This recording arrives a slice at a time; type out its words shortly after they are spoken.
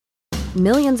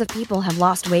Millions of people have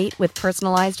lost weight with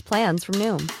personalized plans from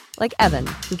Noom. Like Evan,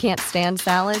 who can't stand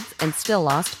salads and still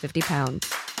lost 50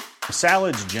 pounds.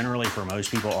 Salads generally for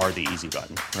most people are the easy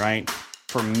button, right?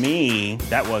 For me,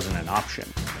 that wasn't an option.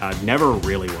 I never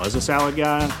really was a salad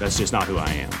guy. That's just not who I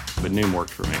am. But Noom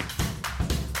worked for me.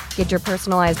 Get your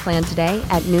personalized plan today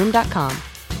at Noom.com.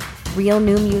 Real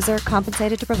Noom user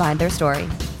compensated to provide their story.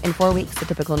 In 4 weeks, the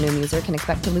typical Noom user can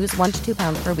expect to lose 1 to 2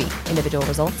 pounds per week. Individual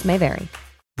results may vary.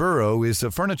 Burrow is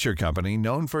a furniture company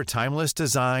known for timeless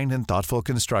design and thoughtful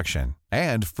construction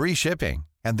and free shipping,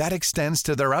 and that extends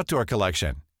to their outdoor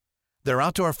collection. Their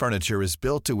outdoor furniture is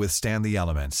built to withstand the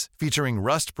elements, featuring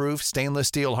rust-proof stainless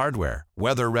steel hardware,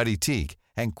 weather-ready teak,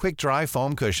 and quick-dry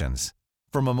foam cushions.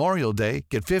 For Memorial Day,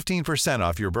 get 15%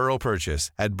 off your Burrow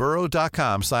purchase at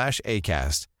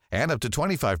burrow.com/acast and up to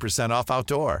 25% off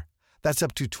outdoor. That's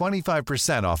up to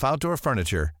 25% off outdoor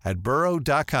furniture at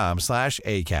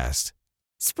burrow.com/acast.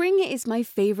 Spring is my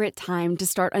favorite time to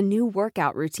start a new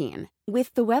workout routine.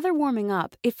 With the weather warming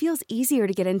up, it feels easier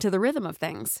to get into the rhythm of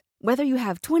things. Whether you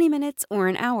have 20 minutes or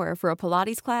an hour for a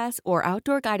Pilates class or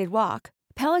outdoor guided walk,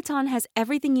 Peloton has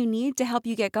everything you need to help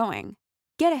you get going.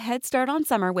 Get a head start on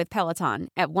summer with Peloton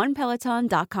at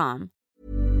onepeloton.com.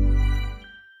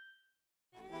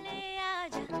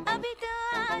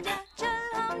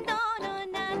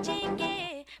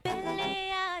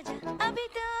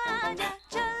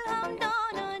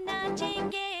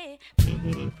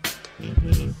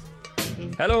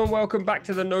 Hello and welcome back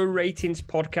to the No Ratings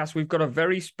podcast. We've got a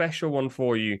very special one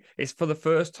for you. It's for the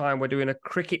first time we're doing a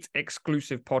cricket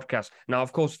exclusive podcast. Now,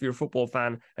 of course, if you're a football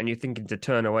fan and you're thinking to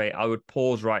turn away, I would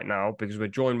pause right now because we're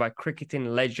joined by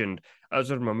cricketing legend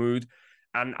Azhar Mahmood.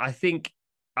 And I think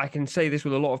I can say this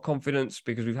with a lot of confidence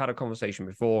because we've had a conversation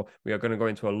before. We are going to go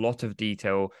into a lot of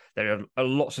detail. There are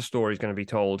lots of stories going to be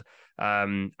told.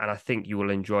 And I think you will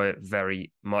enjoy it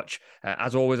very much.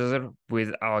 As always,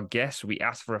 with our guests, we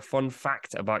ask for a fun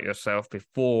fact about yourself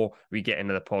before we get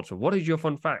into the pod. So what is your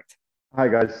fun fact? Hi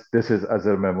guys, this is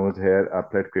Azhar Mahmood here. I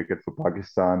played cricket for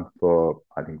Pakistan for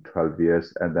I think 12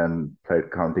 years and then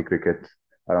played county cricket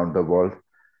around the world.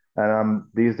 And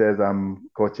these days I'm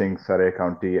coaching Surrey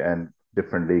County and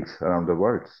different leagues around the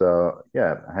world. So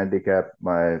yeah, handicap,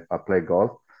 I play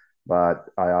golf, but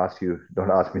don't ask me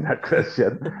that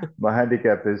question. My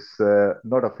handicap is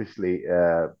not officially,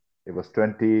 it was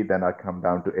 20, then I come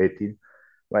down to 18.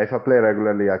 But if I play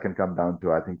regularly, I can come down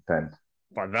to, I think, 10.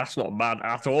 But that's not bad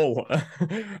at all.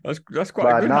 that's quite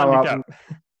But a good now handicap.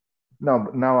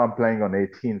 now I'm playing on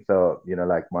 18. So,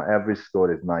 like my average score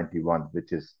is 91,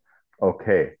 which is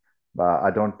okay. But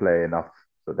I don't play enough.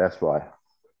 So that's why.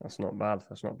 That's not bad.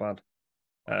 That's not bad.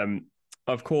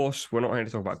 Of course, we're not here to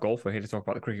talk about golf. We're here to talk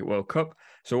about the Cricket World Cup.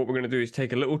 So what we're going to do is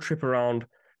take a little trip down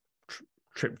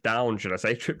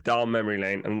memory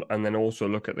lane and then also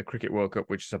look at the Cricket World Cup,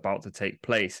 which is about to take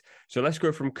place. So let's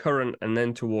go from current and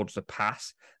then towards the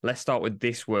past. Let's start with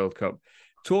this World Cup.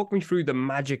 Talk me through the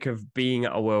magic of being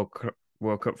at a World Cup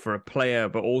for a player,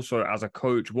 but also as a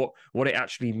coach, what it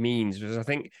actually means. Because I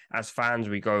think as fans,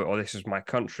 we go, oh, this is my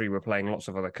country. We're playing lots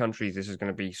of other countries. This is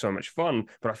going to be so much fun.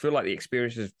 But I feel like the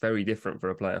experience is very different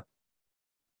for a player.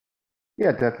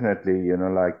 Yeah, definitely.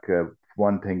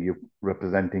 One thing, you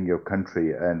representing your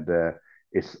country, and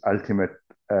it's ultimate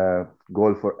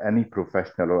goal for any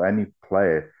professional or any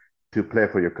player to play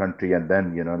for your country, and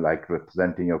then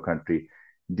representing your country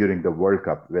during the World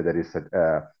Cup, whether it's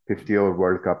a 50-over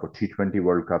World Cup or T20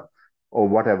 World Cup or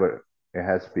whatever it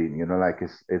has been.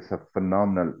 It's a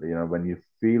phenomenal. When you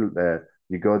feel that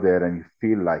you go there and you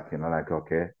feel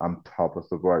okay, I'm top of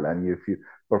the world, and if you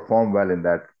perform well in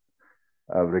that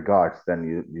regards, then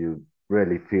you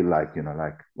really feel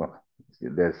well,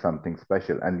 there's something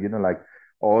special. And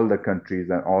all the countries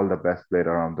and all the best players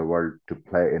around the world to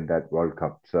play in that World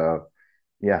Cup. So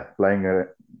yeah, playing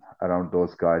around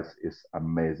those guys is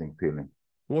amazing feeling.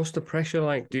 What's the pressure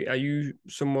like? Are you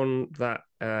someone that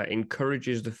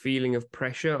encourages the feeling of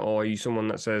pressure, or are you someone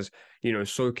that says,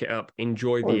 soak it up,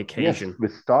 enjoy the occasion? Yes, we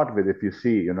start with, if you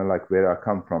see, where I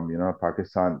come from,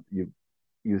 Pakistan, you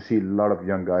see a lot of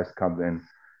young guys come in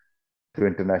to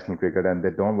international cricket and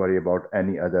they don't worry about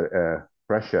any other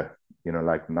pressure.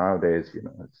 Nowadays,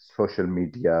 social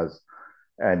medias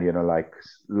and a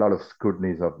lot of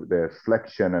scrutinies of their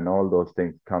selection and all those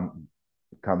things come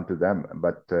to them.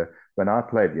 But when I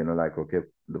played, okay,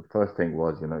 the first thing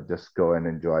was just go and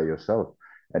enjoy yourself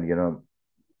and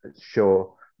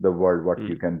show the world what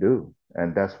you can do,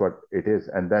 and that's what it is.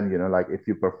 And then if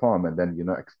you perform, and then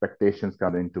expectations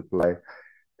come into play,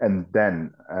 and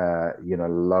then a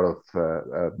lot of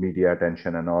media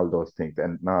attention and all those things.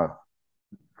 And now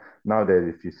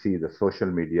nowadays, if you see the social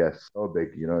media is so big,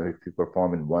 if you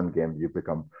perform in one game, you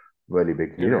become really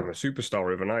big You become hero. a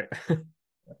superstar overnight.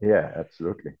 Yeah,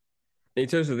 absolutely. In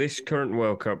terms of this current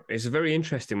World Cup, it's a very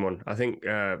interesting one. I think,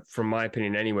 from my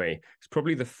opinion anyway, it's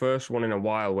probably the first one in a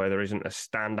while where there isn't a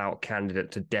standout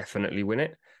candidate to definitely win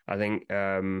it. I think,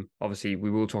 obviously,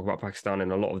 we will talk about Pakistan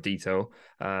in a lot of detail.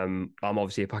 I'm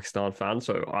obviously a Pakistan fan,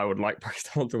 so I would like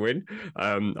Pakistan to win.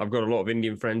 I've got a lot of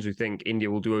Indian friends who think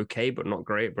India will do okay, but not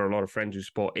great. But a lot of friends who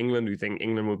support England who think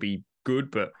England will be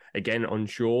good, but again,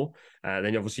 unsure.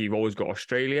 Then obviously you've always got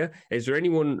Australia. Is there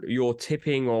anyone you're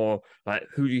tipping, or like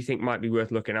who do you think might be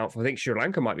worth looking out for? I think Sri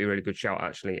Lanka might be a really good shout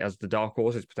actually as the dark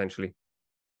horses potentially.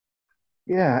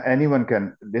 Yeah, anyone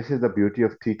can. This is the beauty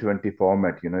of T20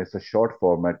 format. It's a short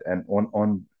format, and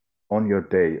on your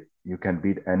day, you can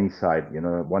beat any side.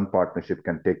 One partnership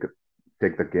can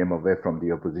take the game away from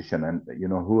the opposition, and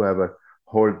whoever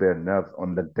hold their nerves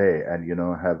on the day and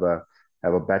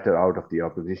have a better out of the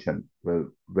opposition will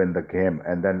win the game.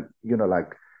 And then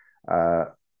uh,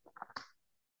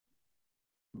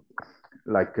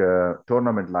 like a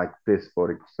tournament like this,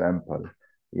 for example,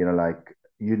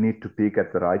 you need to peak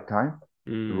at the right time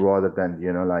Mm. rather than,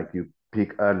 like you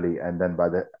peak early and then by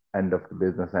the end of the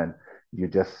business end, you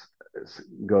just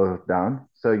go down.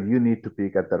 So you need to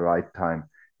peak at the right time,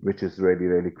 which is really,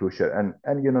 really crucial. And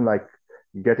like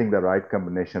getting the right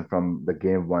combination from the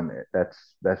game one,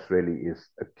 that's really is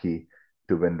a key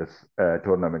to win this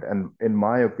tournament. And in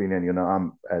my opinion,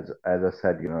 I'm as I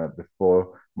said,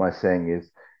 before, my saying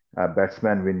is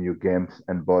batsman win you games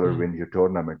and bowler Mm. win you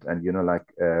tournaments. And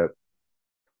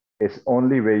it's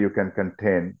only way you can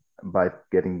contain by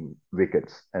getting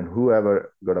wickets. And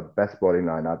whoever got a best bowling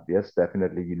lineup, yes,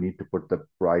 definitely you need to put the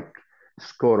right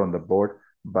score on the board.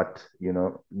 But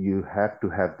you have to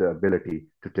have the ability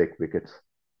to take wickets.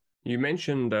 You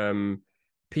mentioned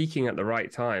peaking at the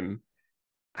right time.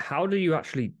 How do you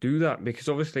actually do that? Because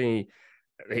obviously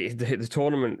the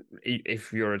tournament,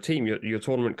 if you're a team, your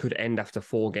tournament could end after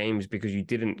 4 games because you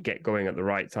didn't get going at the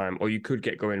right time, or you could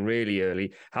get going really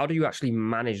early. How do you actually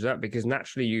manage that? Because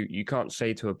naturally, you can't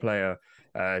say to a player,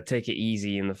 take it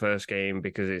easy in the first game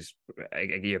because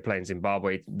you're playing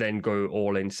Zimbabwe, then go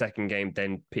all in second game,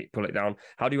 then pull it down.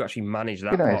 How do you actually manage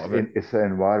that part of it? It's an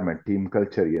environment, team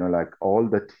culture. Like all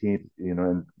the teams,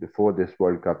 before this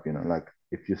World Cup, like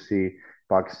if you see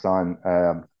Pakistan,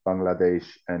 Bangladesh,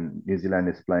 and New Zealand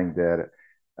is playing there.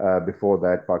 Before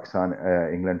that, Pakistan,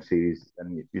 England series,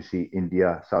 and you see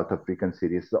India, South African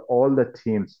series. So all the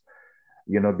teams,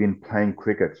 been playing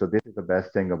cricket. So this is the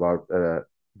best thing about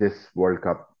this World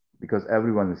Cup because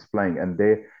everyone is playing and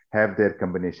they have their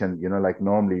combination. Like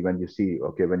normally when you see,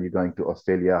 okay, when you're going to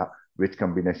Australia, which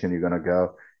combination you're gonna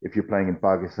go. If you're playing in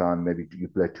Pakistan, maybe you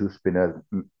play two spinners.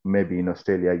 Maybe in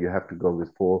Australia you have to go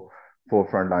with four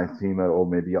frontline seamer or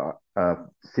maybe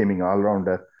seaming all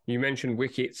rounder. You mentioned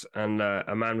wickets, and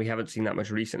a man we haven't seen that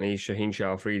much recently, Shaheen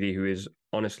Shah, who is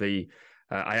honestly,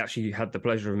 I actually had the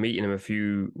pleasure of meeting him a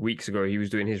few weeks ago. He was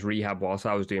doing his rehab whilst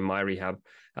I was doing my rehab.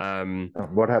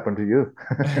 What happened to you?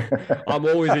 I'm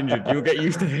always injured. You'll get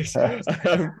used to this.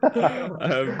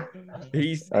 Um,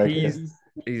 he's Okay. he's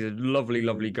he's a lovely,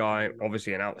 lovely guy.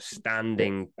 Obviously, an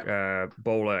outstanding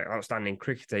bowler, outstanding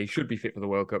cricketer. He should be fit for the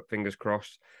World Cup. Fingers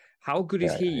crossed. How good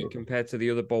is Yeah, he compared to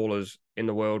the other bowlers in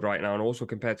the world right now, and also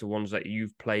compared to ones that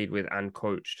you've played with and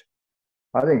coached?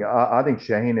 I think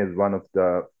Shaheen is one of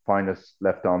the finest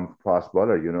left arm fast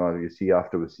bowler. You see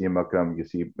after Wasim Akram, you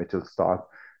see Mitchell Stark,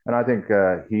 and I think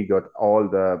he got all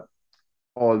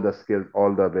the skills,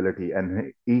 all the ability,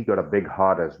 and he got a big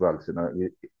heart as well. So,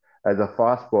 as a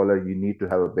fast bowler, you need to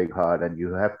have a big heart, and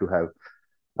you have to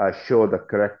have show the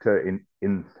character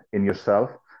in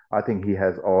yourself. I think he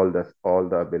has all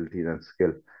the abilities and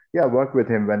skill. Yeah, I worked with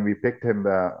him when we picked him.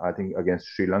 I think against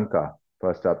Sri Lanka.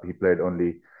 First up, he played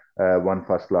only one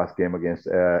first class game against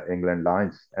England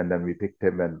Lions, and then we picked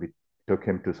him and we took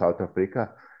him to South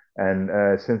Africa. And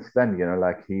since then,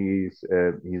 like he's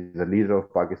a leader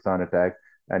of Pakistan attack,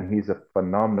 and he's a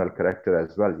phenomenal character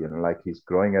as well. Like he's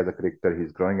growing as a cricketer,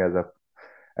 he's growing as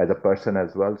a person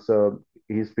as well. So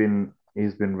he's been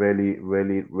really,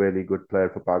 really, really good player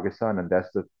for Pakistan, and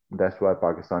that's why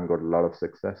Pakistan got a lot of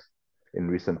success in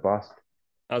recent past.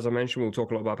 As I mentioned, we'll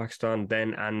talk a lot about Pakistan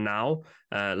then and now.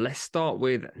 Let's start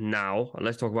with now.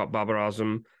 Let's talk about Babar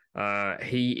Azam.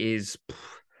 He is,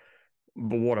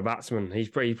 what a batsman. He's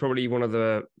probably one of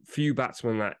the few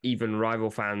batsmen that even rival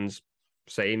fans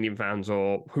say Indian fans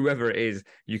or whoever it is,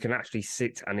 you can actually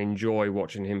sit and enjoy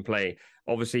watching him play.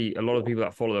 Obviously, a lot of people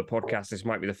that follow the podcast, this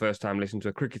might be the first time listening to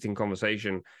a cricketing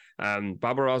conversation.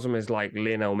 Babar Azam is like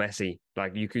Lionel Messi.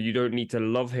 Like you don't need to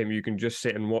love him. You can just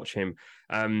sit and watch him.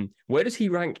 Where does he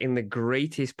rank in the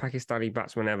greatest Pakistani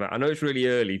batsman ever? I know it's really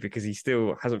early because he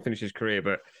still hasn't finished his career,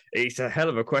 but it's a hell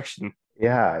of a question.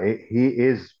 Yeah, he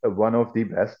is one of the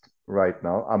best right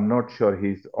now. I'm not sure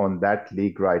he's on that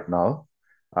league right now.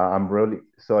 I'm really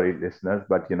sorry, listeners,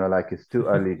 but like it's too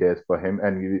early days for him,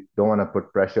 and you don't want to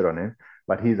put pressure on him.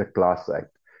 But he's a class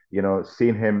act.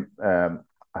 Seen him.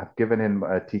 I've given him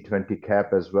a T20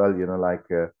 cap as well.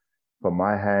 From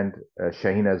my hand,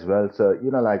 Shaheen as well. So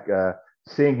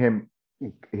seeing him,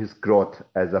 his growth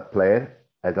as a player,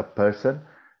 as a person,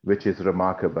 which is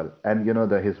remarkable. And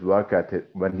his work ethic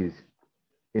when he's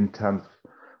in terms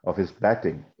of his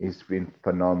batting, he's been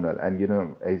phenomenal. And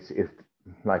it's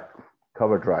like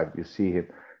cover drive. You see him.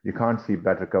 You can't see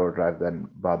better cover drive than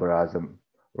Babar Azam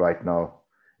right now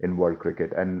in world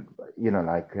cricket. And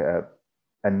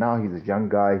and now he's a young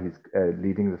guy. He's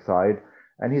leading the side,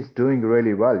 and he's doing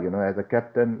really well. As a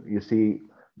captain, you see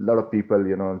a lot of people,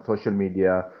 on social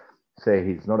media say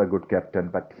he's not a good captain,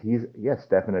 but yes,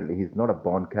 definitely, he's not a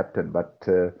born captain, but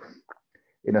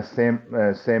in a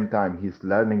same time, he's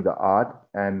learning the art,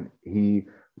 and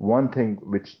one thing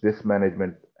which this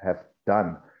management have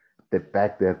done, they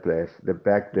back their players, they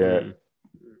back their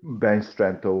bench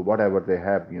strength or whatever they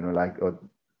have, or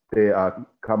they are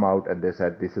come out and they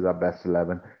said this is our best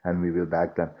 11 and we will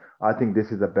back them. I think this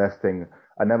is the best thing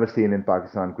I never seen in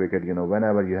Pakistan cricket.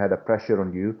 Whenever you had a pressure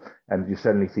on you and you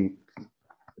suddenly see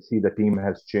the team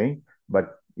has changed,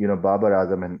 but Babar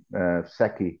Azam and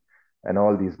Seki and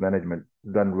all these management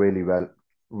done really well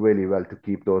to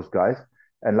keep those guys.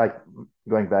 And like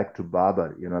going back to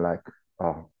Babar,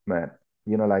 oh man,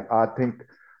 I think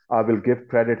I will give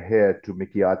credit here to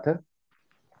Mickey Arthur,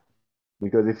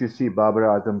 because if you see Babar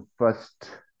Azam first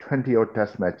 20 odd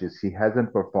test matches, he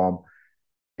hasn't performed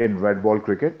in red ball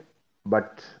cricket.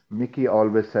 But Mickey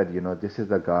always said, this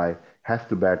is a guy has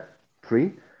to bat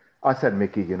three. I said,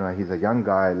 Mickey, he's a young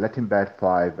guy, let him bat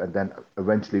five, and then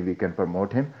eventually we can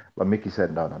promote him. But Mickey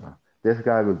said, no. This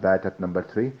guy will bat at number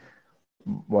three,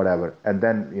 whatever. And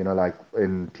then, like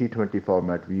in T20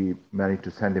 format, we managed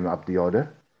to send him up the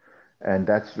order, and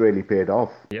that's really paid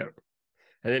off. Yeah.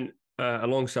 And then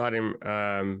alongside him,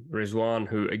 Rizwan,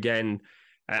 who again,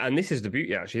 and this is the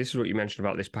beauty, actually, this is what you mentioned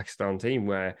about this Pakistan team,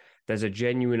 where there's a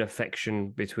genuine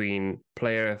affection between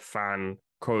player, fan,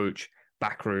 coach,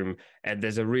 backroom, and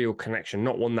there's a real connection,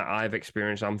 not one that I've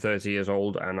experienced. I'm 30 years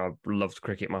old and I've loved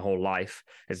cricket my whole life.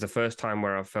 It's the first time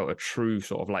where I've felt a true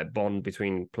sort of like bond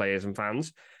between players and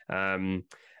fans. And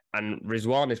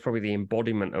Rizwan is probably the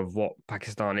embodiment of what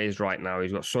Pakistan is right now.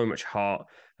 He's got so much heart.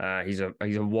 He's a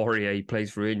warrior. He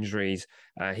plays through injuries.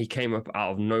 He came up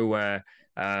out of nowhere.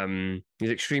 He's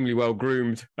extremely well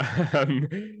groomed.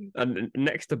 And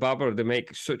next to Babar, they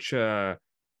make such a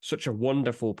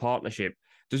wonderful partnership.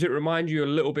 Does it remind you a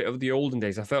little bit of the olden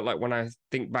days? I felt like when I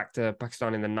think back to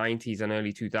Pakistan in the 90s and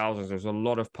early 2000s, there was a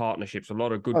lot of partnerships, a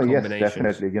lot of good combinations. Yes,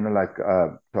 definitely.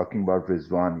 Talking about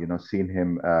Rizwan, seen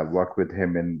him work with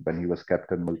him when he was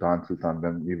captain Multan Sultan,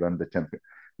 when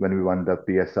we won the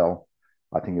PSL.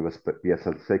 I think it was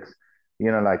PSL 6.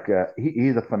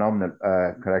 He's a phenomenal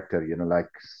character,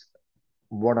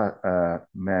 what a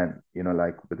man,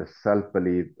 with a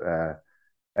self-belief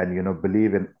and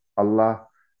believe in Allah,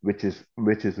 which is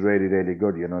really really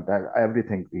good. That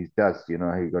everything he does, he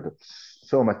got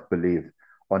so much belief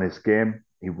on his game.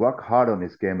 He worked hard on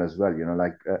his game as well.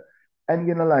 And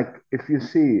if you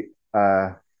see,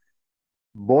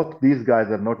 both these guys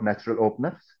are not natural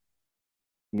openers.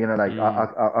 I'm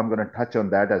going to touch on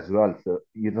that as well. So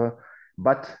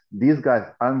but these guys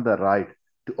earned the right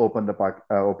to open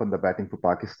the batting for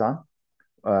Pakistan,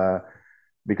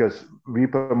 because we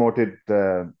promoted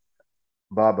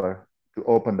Babar to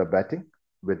open the batting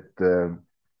with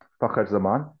Fakhar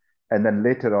Zaman. And then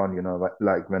later on,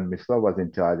 like when Misbah was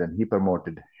in charge and he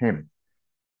promoted him.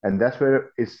 And that's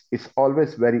where it's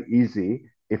always very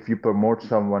easy if you promote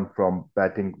someone from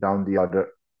batting down the order,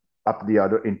 up the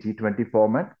order in T20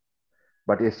 format.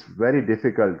 But it's very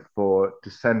difficult to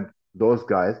send those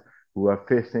guys who are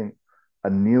facing a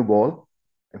new ball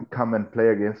and come and play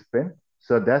against spin.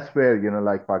 So that's where,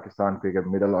 like Pakistan cricket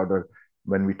middle order,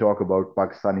 when we talk about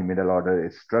Pakistani middle order,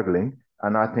 is struggling.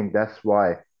 And I think that's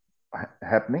why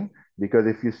happening, because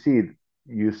if you see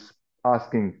you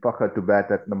asking Fakhar to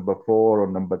bat at number 4 or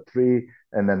number 3,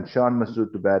 and then Shan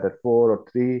Masood to bat at 4 or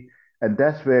 3, and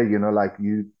that's where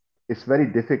it's very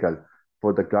difficult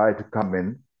for the guy to come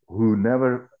in who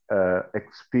never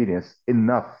experience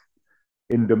enough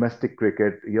in domestic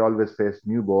cricket. He always faced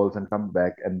new balls and come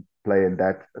back and play in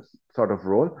that sort of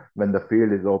role when the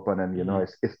field is open, and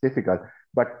it's difficult.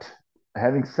 But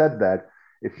having said that,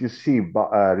 if you see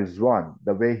Rizwan,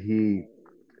 the way he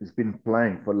has been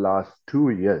playing for last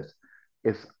 2 years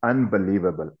is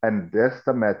unbelievable, and that's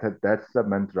the method, that's the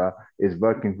mantra is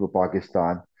working for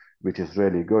Pakistan, which is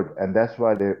really good, and that's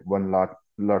why they won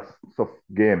lots of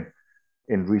game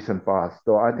in recent past.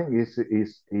 So I think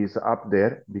he's up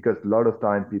there because a lot of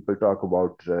time people talk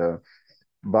about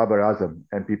Babar Azam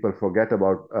and people forget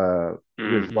about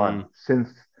Rizwan.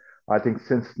 Since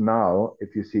now,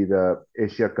 if you see the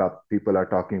Asia Cup, people are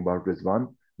talking about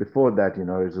Rizwan. Before that,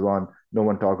 Rizwan, no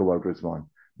one talked about Rizwan.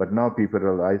 But now people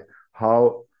realize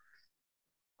how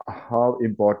how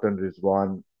important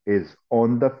Rizwan is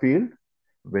on the field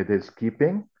with his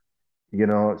keeping,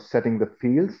 setting the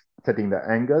fields, setting the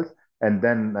angles, and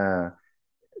then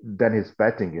his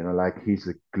batting, like he's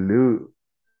a glue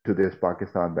to this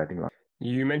Pakistan batting line.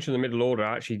 You mentioned the middle order.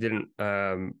 I actually didn't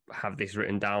have this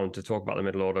written down to talk about the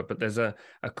middle order, but there's a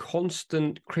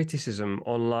constant criticism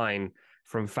online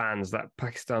from fans that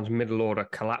Pakistan's middle order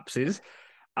collapses.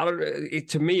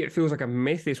 To me, it feels like a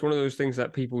myth. It's one of those things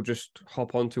that people just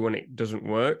hop onto when it doesn't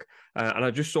work. And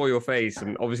I just saw your face,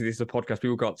 and obviously this is a podcast.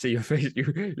 People can't see your face.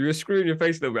 You were screwing your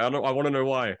face a little bit. I want to know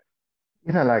why.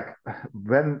 Like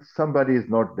when somebody is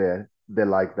not there, they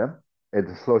like them.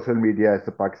 It's social media, it's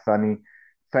the Pakistani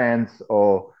fans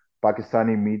or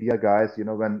Pakistani media guys.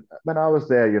 When I was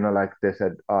there, like they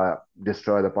said,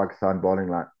 destroy the Pakistan bowling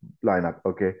lineup.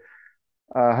 Okay,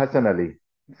 Hassan Ali,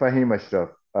 Fahim Ashraf,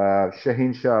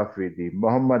 Shaheen Afridi,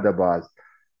 Mohammad Abbas,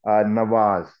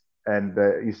 Nawaz, and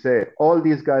you say all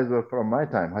these guys were from my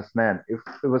time. Hasnan, if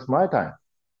it was my time,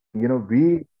 you know,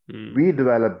 we we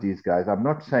developed these guys. I'm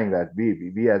not saying that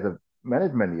we as a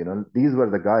management, these were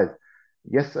the guys.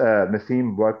 Yes,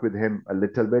 Naseem worked with him a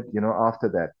little bit, after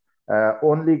that.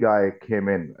 Only guy came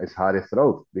in is Haris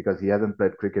Rauf because he hasn't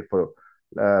played cricket for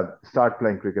start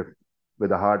playing cricket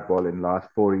with a hard ball in last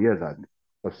 4 years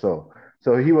or so.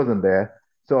 So he wasn't there.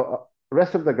 So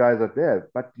rest of the guys are there.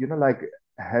 But like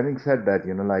having said that,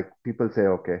 like people say,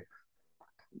 okay,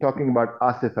 talking about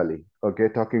Asif Ali, okay,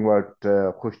 talking about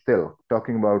Khushtil,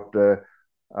 talking about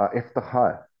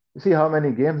Iftihar. You see how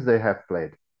many games they have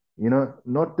played.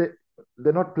 Not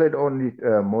they're not played only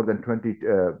more than 20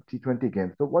 T20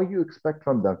 games. So what do you expect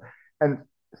from them? And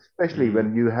especially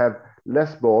when you have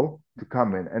less ball to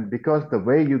come in, and because the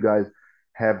way you guys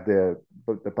have the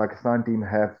Pakistan team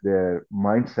have their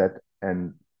mindset,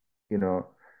 and you know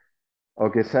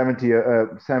okay, 70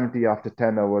 after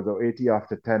 10 hours or 80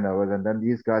 after 10 hours, and then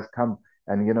these guys come,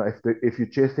 and if you're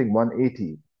chasing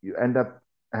 180, you end up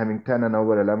having 10 an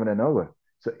hour, 11 an hour.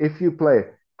 So if you play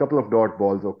a couple of dot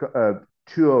balls or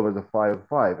 2 overs of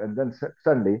 5 and then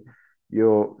suddenly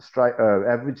your strike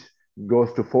average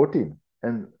goes to 14,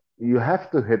 and you have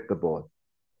to hit the ball.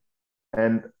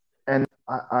 And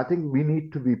I think we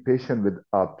need to be patient with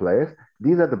our players.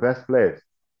 These are the best players,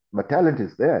 but talent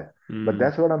is there. But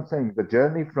that's what I'm saying. The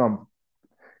journey from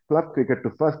club cricket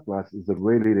to first class is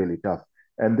really, really tough.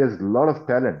 And there's a lot of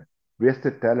talent,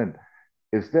 wasted talent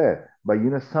is there. But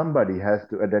somebody has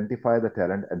to identify the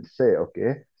talent and say,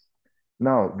 okay,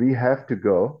 now we have to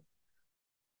go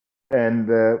and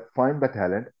find the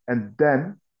talent and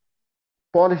then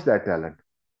polish that talent.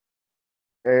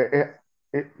 Uh,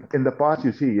 in the past,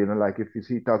 you see, like if you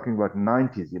see talking about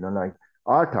 90s, like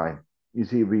our time, you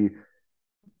see,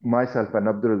 myself and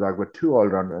Abdul Razak were two all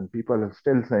rounder, and people are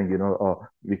still saying, oh,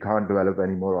 we can't develop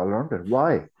any more all rounder.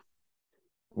 Why?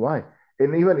 Why?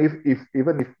 And even if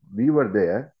we were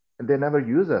there, they never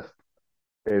use us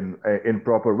in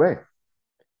proper way.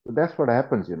 So that's what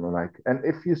happens, like. And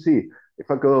if you see,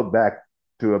 if I go back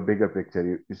to a bigger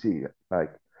picture, you see,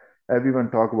 like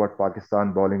everyone talk about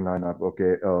Pakistan bowling lineup.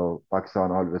 Okay, Pakistan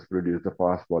always produce the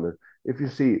fast bowlers. If you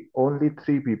see, only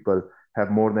three people have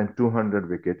more than 200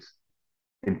 wickets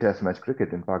in Test match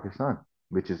cricket in Pakistan,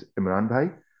 which is Imran Bhai,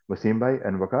 Wasim Bhai,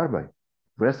 and Waqar Bhai.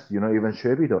 Rest, even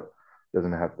Shoaib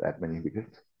doesn't have that many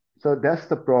wickets. So that's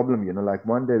the problem, like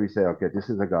one day we say, okay, this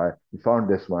is a guy, we found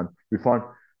this one. We found,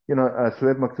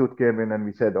 Shoaib Maksud came in and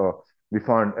we said, oh, we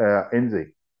found Inzi.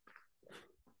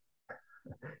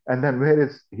 And then where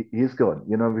is he's gone?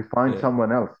 We find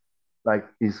someone else, like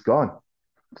he's gone.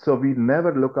 So we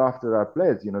never look after our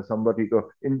players. Somebody go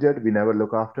injured, we never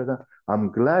look after them.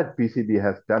 I'm glad PCB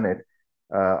has done it.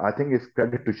 I think it's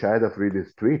credit to Shahid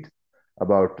Afridi's tweet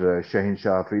about Shaheen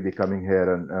Shah Afridi coming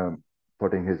here and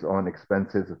putting his own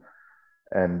expenses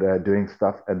and doing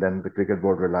stuff. And then the cricket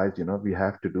board realized, we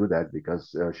have to do that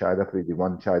because Shahid Afridi,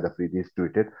 one Shahid Afridi is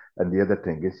tweeted, and the other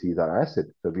thing is he's our asset,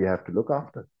 so we have to look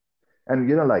after. And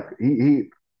like he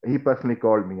personally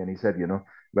called me and he said,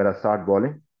 when I start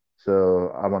bowling,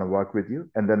 so I want to work with you.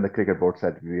 And then the cricket board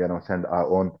said, we send our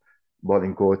own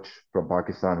bowling coach from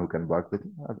Pakistan who can work with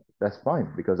you. That's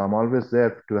fine because I'm always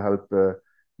there to help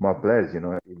my players.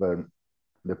 Even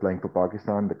they're playing for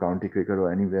Pakistan, the county cricket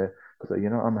or anywhere. So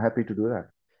I'm happy to do that.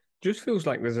 Just feels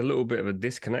like there's a little bit of a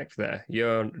disconnect there.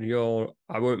 You're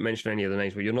I won't mention any of the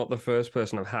names, but you're not the first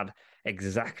person I've had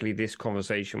exactly this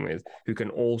conversation with who can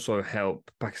also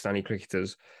help Pakistani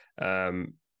cricketers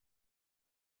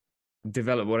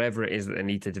develop whatever it is that they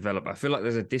need to develop. I feel like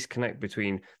there's a disconnect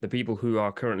between the people who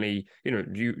are currently,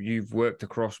 you've worked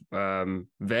across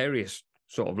various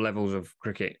sort of levels of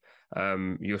cricket.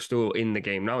 You're still in the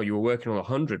game now. You were working on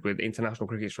 100 with international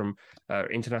cricketers from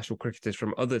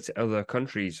other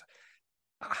countries.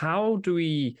 How do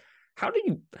we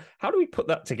put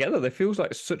that together? There feels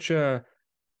like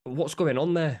what's going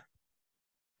on there?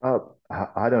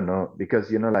 I don't know because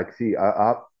see,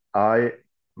 I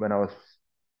when I was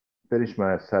finished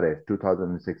my studies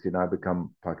 2016, I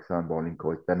become Pakistan bowling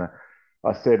coach. Then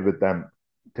I stayed with them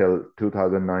till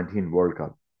 2019 World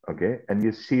Cup. Okay, and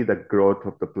you see the growth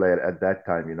of the player at that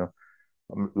time.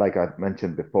 Like I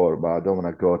mentioned before, but I don't want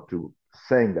to go to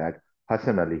saying that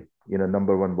Hassan Ali,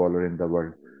 number one bowler in the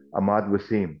world. Ahmad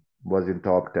Wasim was in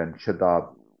top 10.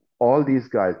 Shadab, all these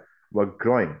guys were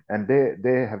growing and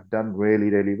they have done really,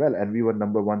 really well. And we were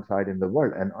number one side in the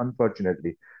world. And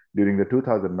unfortunately, during the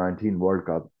 2019 World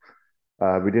Cup,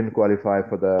 we didn't qualify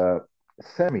for the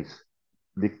semis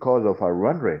because of our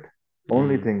run rate.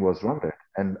 Only thing was run rate.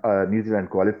 And New Zealand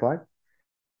qualified.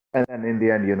 And then in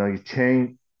the end, you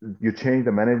change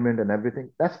the management and everything.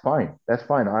 That's fine. That's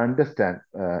fine. I understand.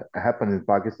 It happens in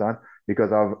Pakistan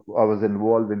because I was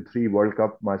involved in 3 World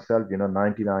Cup myself.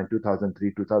 99,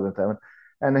 2003, 2007,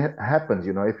 and it happens.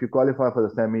 If you qualify for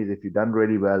the semis, if you've done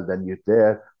really well, then you're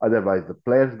there. Otherwise, the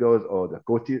players goes or the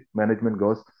coach management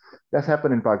goes. That's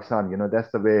happened in Pakistan.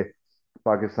 That's the way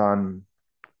Pakistan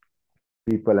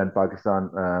people and Pakistan,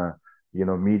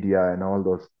 media and all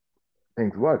those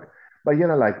things work. But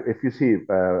like if you see,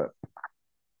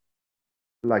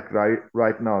 like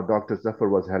right now, Dr. Zafar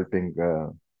was helping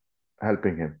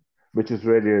him, which is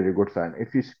really really good sign.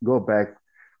 If you go back,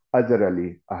 Azhar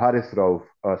Ali, Haris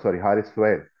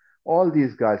Sohail, all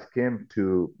these guys came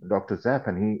to Dr. Zaf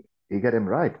and he get him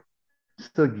right.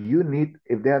 So you need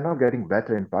if they are not getting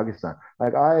better in Pakistan.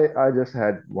 Like I just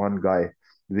had one guy,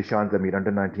 Zishan Zamir,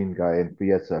 under 19 guy in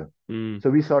PSL. So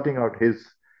we sorting out his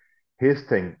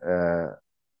thing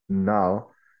now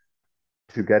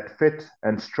to get fit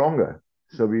and stronger.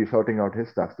 So we're sorting out his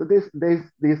stuff. So these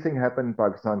things happen in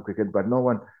Pakistan cricket, but no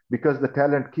one because the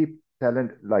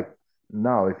talent like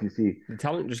now if you see the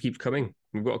talent just keeps coming.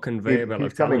 We've got a conveyor belt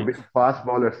of talent. Coming fast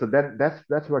bowlers. So then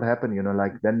that's what happened.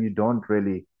 Like then you don't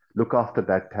really look after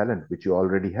that talent which you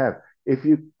already have. If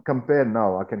you compare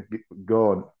now, I can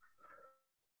go on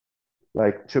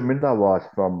like Chaminda was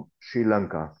from Sri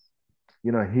Lanka.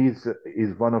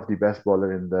 He's one of the best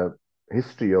bowler in the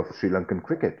history of Sri Lankan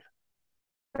cricket.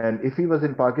 And if he was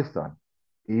in Pakistan,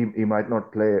 he might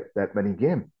not play that many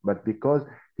games. But because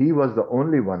he was the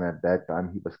only one at that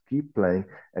time, he was keep playing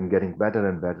and getting better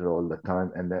and better all the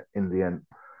time. And in the end,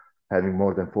 having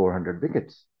more than 400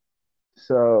 wickets.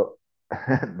 So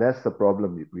that's the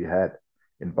problem we had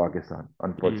in Pakistan,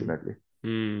 unfortunately.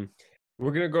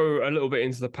 We're going to go a little bit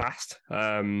into the past.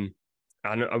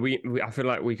 And I feel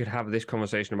like we could have this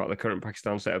conversation about the current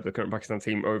Pakistan setup, the current Pakistan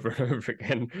team over and over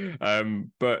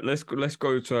again. But let's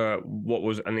go to what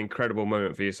was an incredible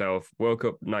moment for yourself. World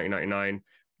Cup 1999,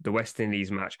 the West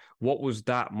Indies match. What was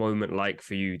that moment like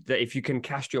for you? If you can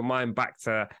cast your mind back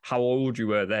to how old you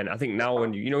were then, I think now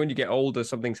when when you get older,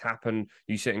 something's happened.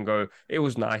 You sit and go, "It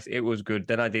was nice, it was good."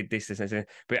 Then I did this, and this.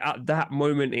 But at that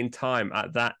moment in time,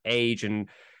 at that age, and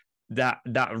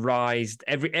that rise,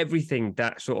 everything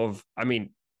that sort of, I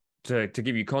mean, to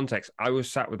give you context, I was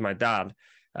sat with my dad.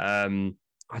 I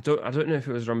don't know if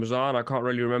it was Ramadan. I can't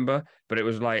really remember, but it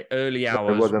was like early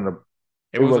hours.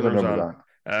 It wasn't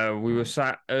Ramadan. We were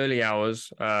sat early hours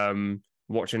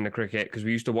watching the cricket because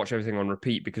we used to watch everything on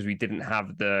repeat because we didn't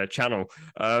have the channel.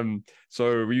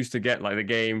 So we used to get like the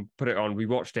game, put it on, we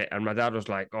watched it, and my dad was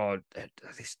like, "Oh,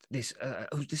 this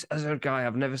other guy,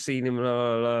 I've never seen him." Blah,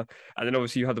 blah, blah. And then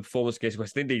obviously you had the performance against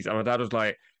West Indies, and my dad was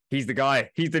like, "He's the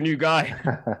guy. He's the new guy."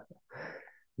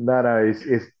 No,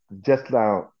 it's just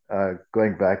now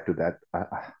going back to that. I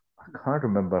can't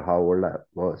remember how old I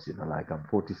was. Like I'm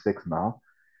 46 now.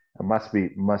 I must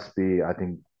be I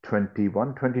think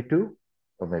 21, 22.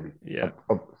 or maybe Yeah.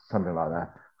 something like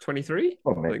that. 23?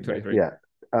 Or I think maybe, 23.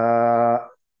 yeah.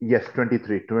 Yes,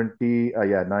 23.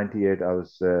 98. I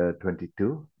was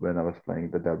 22 when I was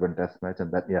playing the Durban Test match,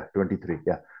 and that, yeah, 23.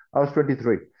 Yeah, I was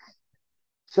 23.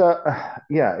 So,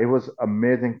 yeah, it was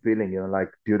amazing feeling, like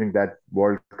during that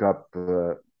World Cup,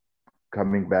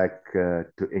 coming back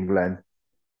to England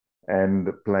and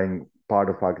playing part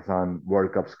of Pakistan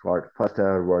World Cup squad, first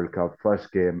ever World Cup,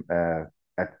 first game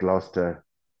at Gloucester.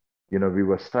 We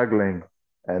were struggling,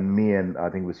 and me and I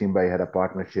think Wasim Bhai had a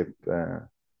partnership,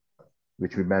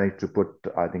 which we managed to put,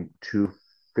 I think,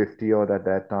 250 odd at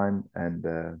that time, and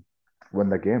won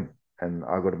the game. And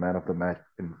I got a man of the match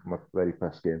in my very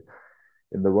first game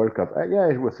in the World Cup. Yeah,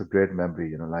 it was a great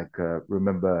memory. Like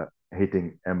remember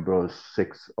hitting Ambrose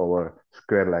six over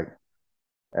square leg,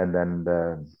 and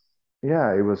then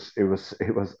yeah, it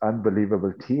was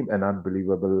unbelievable team and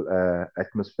unbelievable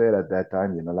atmosphere at that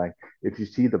time. Like if you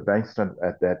see the bank stand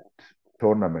at that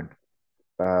tournament,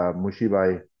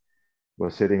 Mushibai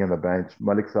was sitting on the bench.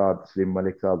 Slim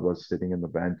Malik Saab was sitting in the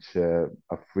bench.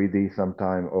 Afridi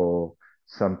sometime, or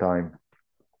sometime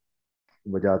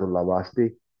Wajatullah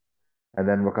Wasti, and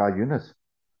then Waqar Yunus.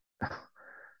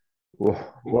 Wha-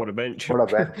 What What, a bench. what a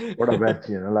bench! What a bench!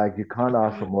 Like you can't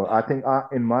ask for more. I think,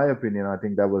 in my opinion, I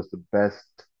think that was the best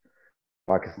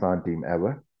Pakistan team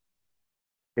ever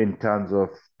in terms of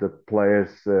the players,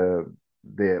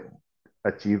 their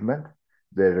achievement,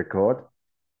 their record,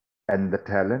 and the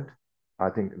talent. I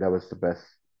think that was the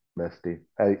best team.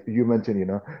 You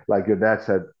mentioned, like your dad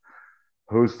said,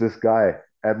 "Who's this guy?"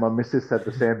 And my missus said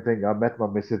the same thing. I met my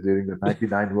missus during the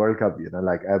 '99 World Cup,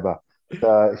 like Eva.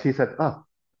 She said, "Oh,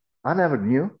 I never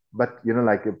knew," but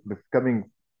like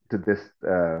coming to this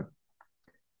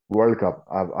World Cup,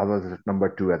 I was number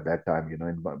two at that time,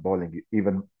 in bowling.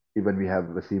 Even we have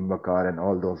Wasim Bakar and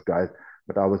all those guys,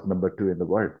 but I was number two in the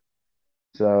world.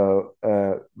 So,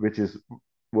 which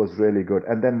was really good.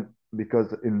 And then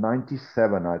because in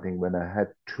 '97, I think when I had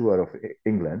tour of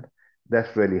England,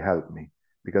 that's really helped me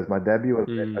because my debut was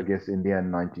Mm. against India in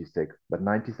 '96, but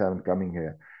 '97 coming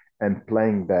here and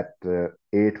playing that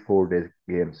 8 4 day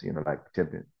games, like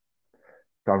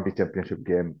county championship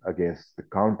game against the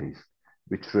counties,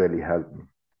 which really helped me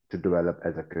to develop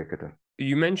as a cricketer.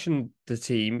 You mentioned the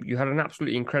team. You had an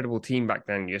absolutely incredible team back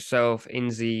then. Yourself,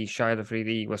 Inzi, Shahid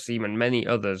Afridi, Wasim, and many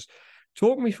others.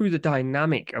 Talk me through the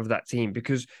dynamic of that team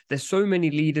because there's so many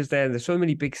leaders there. There's so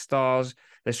many big stars.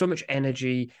 There's so much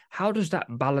energy. How does that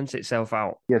balance itself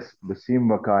out? Yes, Basim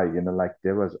Makai, like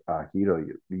there was a hero.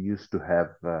 We used to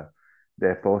have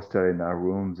their poster in our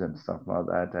rooms and stuff like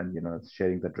that, and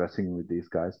sharing the dressing room with these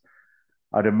guys.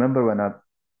 I remember when I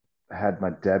had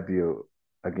my debut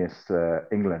against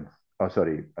England, oh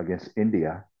sorry, against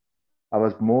India. I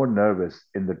was more nervous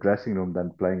in the dressing room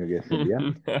than playing against India.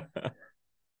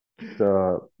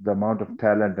 The amount of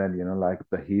talent and like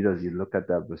the heroes, you look at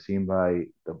that Wasim Bhai,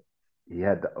 he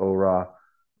had the aura,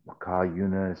 Waqar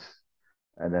Yunus,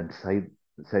 and then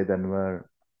Said Anwar.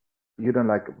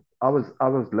 Like I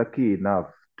was lucky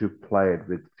enough to play it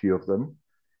with few of them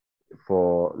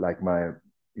for like my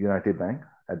United Bank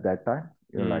at that time.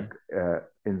 Like Mm.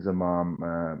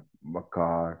 Inzamam,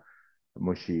 Waqar,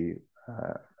 Mushi,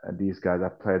 and these guys. I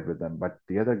played with them, but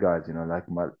the other guys, like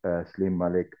Slim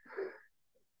Malik,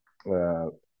 uh,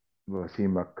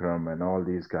 Wasim Akram, and all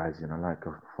these guys, like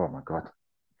oh my god.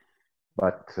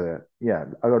 But yeah,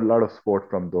 I got a lot of support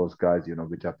from those guys,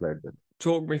 which I played with.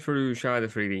 Talk me through Shahid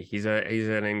Afridi. He's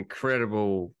an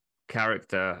incredible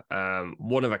character,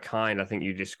 one of a kind. I think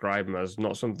you describe him as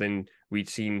not something we'd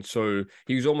seen. So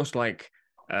he was almost like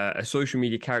a social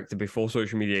media character before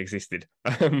social media existed.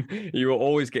 You were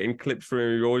always getting clips from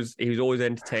him. He was always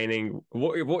entertaining.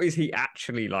 What is he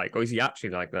actually like, or is he actually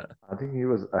like that? I think he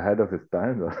was ahead of his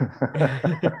time, though.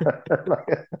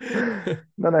 Like,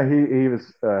 no, no, he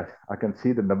was. I can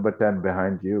see the number 10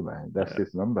 behind you, man. That's Yeah,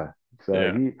 his number. So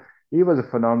yeah. he was a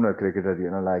phenomenal cricketer.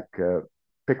 Like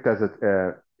picked as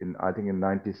in I think in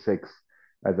 '96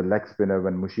 as a leg spinner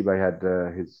when Mushibai had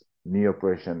his knee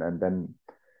operation, and then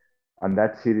on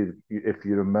that series, if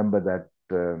you remember that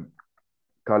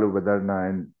Kalu Vadarna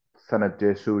and Sanat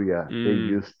Jayasuriya, they Mm.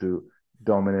 used to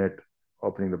dominate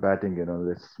opening the batting,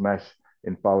 they smash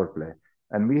in power play.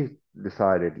 And we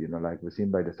decided, like Wasim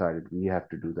Bhai decided, we have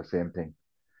to do the same thing.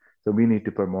 So we need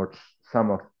to promote some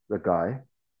of the guy.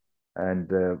 And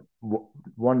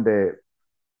one day,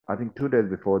 I think 2 days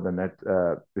before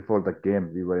the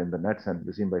game, we were in the nets, and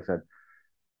Wasim Bhai said,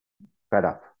 "Pad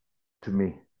up to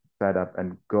me, pad up,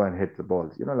 and go and hit the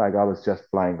balls." Like I was just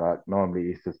flying. Like normally,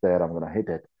 he's just there. I'm gonna hit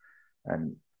it,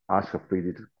 and Ashraf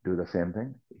Freedy to do the same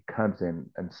thing. He comes in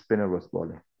and spinner was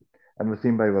bowling. And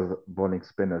Wasim Bhai was bowling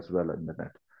spin as well in the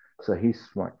net. So he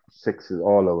swung sixes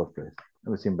all over the place.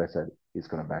 And Wasim Bhai said he's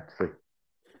going to bat three.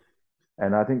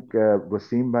 And I think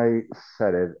Wasim Bhai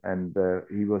said it, and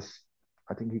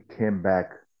I think he came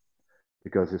back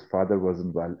because his father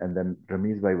wasn't well, and then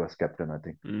Ramiz Bhai was captain, I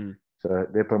think. So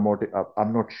they promoted.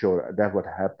 I'm not sure that what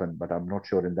happened, but I'm not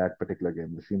sure in that particular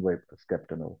game. Wasim Bhai was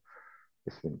captain or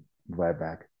it's been way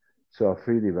back. So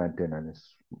Afridi went in and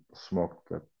smoked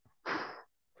the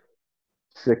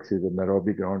sixes in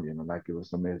Nairobi ground. Like it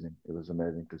was amazing. It was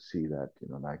amazing to see that.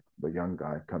 Like the young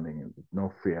guy coming in with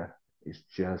no fear. Is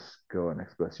just go and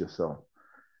express yourself.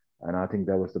 And I think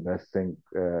that was the best thing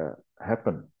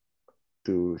happened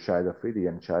to Shahid Afridi,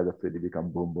 and Shahid Afridi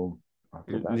become boom boom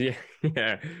after that.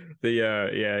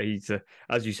 He's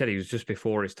as you said, he was just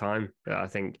before his time. I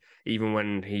think even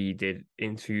when he did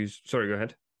interviews. Sorry, go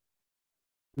ahead.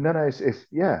 No, it's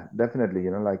yeah, definitely.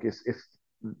 Like it's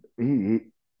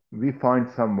we find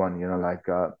someone, like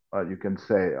you can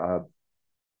say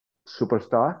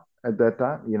superstar at that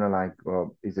time. Like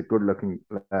he's a good-looking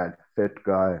lad, fit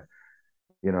guy.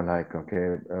 Like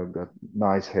okay, got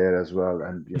nice hair as well,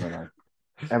 and like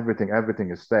everything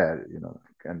is there.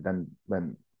 And then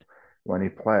when he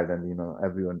played, and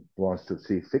everyone wants to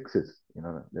see sixes.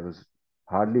 There was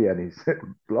hardly any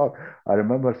block. I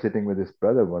remember sitting with his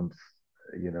brother once,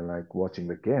 like watching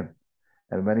the game.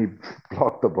 And when he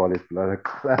blocked the ball, his brother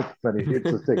clapped when he hits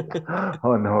a six.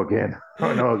 Oh no again!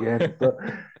 Oh no again! So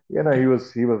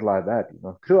he was like that.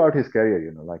 Throughout his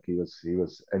career. Like he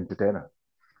was entertainer.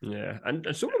 Yeah, and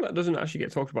someone that doesn't actually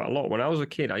get talked about a lot. When I was a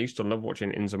kid, I used to love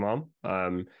watching Inzamam.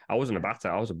 I wasn't a batter;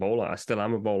 I was a bowler. I still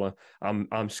am a bowler.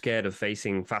 I'm scared of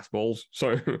facing fast balls.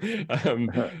 So,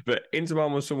 but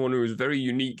Inzamam was someone who was very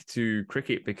unique to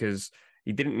cricket because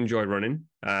he didn't enjoy running,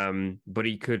 but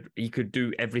he could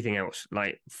do everything else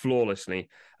like flawlessly.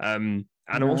 And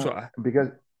also,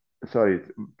 No,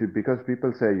 because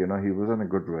people say he wasn't a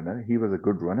good runner. He was a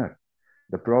good runner.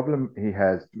 The problem he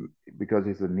has, because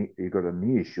he got a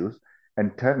knee issues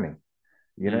and turning.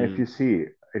 If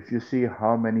you see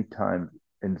how many times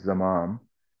in Zamam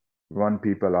run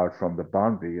people out from the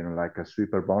boundary, like a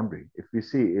sweeper boundary. If we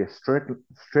see a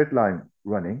straight line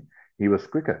running, he was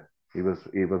quicker. He was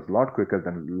a lot quicker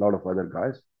than a lot of other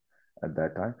guys at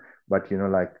that time. But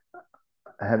like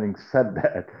having said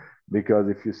that, because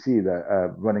if you see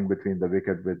the running between the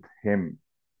wicket with him,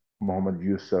 Mohammad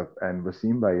Yusuf and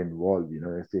Wasim Bhai involved,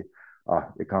 they say,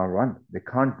 they can't run. They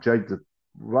can't judge the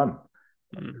run.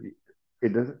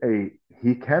 It does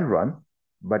he can run,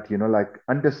 but like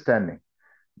understanding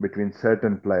between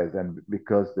certain players, and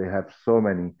because they have so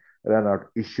many run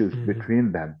out issues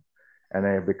between them, and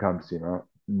it becomes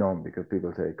norm because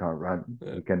people say he can't run.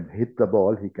 Yeah. He can hit the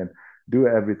ball, he can do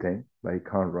everything, but he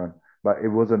can't run. But it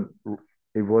wasn't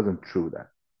true that.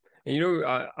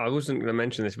 I wasn't going to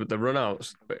mention this, but the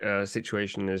run-outs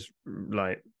situation is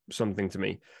like something to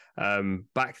me.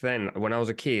 Back then, when I was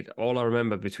a kid, all I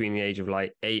remember between the age of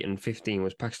like 8 and 15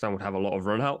 was Pakistan would have a lot of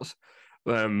run-outs.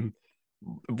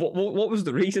 What was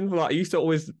the reason for that? I used to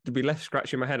always be left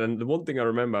scratching my head. And the one thing I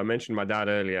remember, I mentioned my dad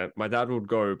earlier. My dad would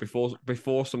go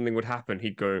before something would happen.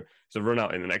 He'd go, "There's a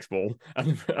run-out in the next ball,"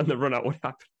 and the run-out would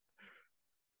happen.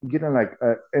 Like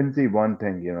NZ, one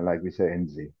thing, like we say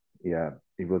NZ, yeah,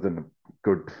 he wasn't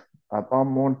good. I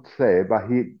won't say, but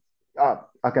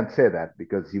I can say that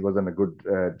because he wasn't a good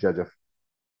judge of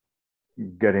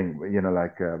getting,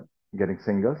 getting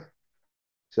singles.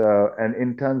 So, and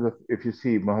in terms of, if you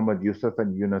see Muhammad Yusuf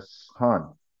and Yunus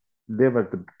Khan, they were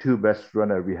the two best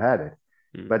runner we had it.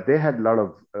 But they had a lot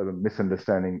of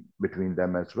misunderstanding between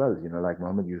them as well. Like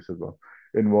Muhammad Yusuf was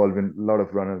involved in a lot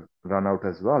of run out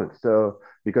as well. So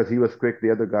because he was quick,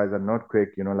 the other guys are not quick.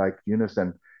 Like Yunus,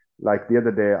 and like the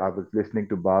other day I was listening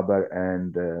to Babar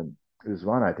and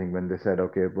Rizwan, I think, when they said,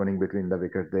 okay, running between the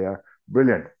wickets, they are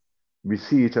brilliant. We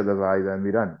see each other's eyes and we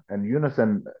run. And Yunus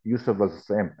and Yusuf was the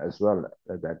same as well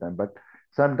at that time. But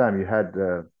sometimes you had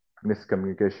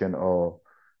miscommunication or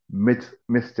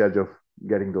misjudge of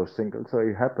getting those singles. So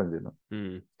it happens.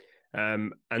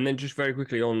 And then just very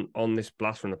quickly on this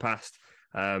blast from the past,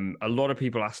 a lot of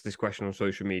people ask this question on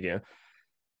social media.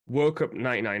 World Cup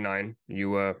 1999, you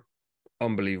were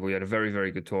unbelievable. You had a very,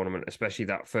 very good tournament, especially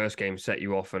that first game set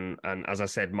you off. And as I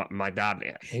said, my dad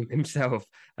himself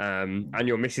and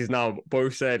your missus now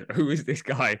both said, "Who is this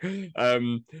guy?"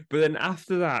 But then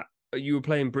after that, you were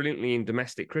playing brilliantly in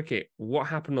domestic cricket. What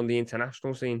happened on the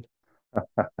international scene?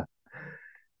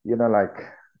 Like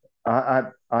I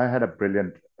had a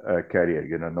brilliant career,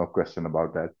 no question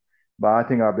about that. But I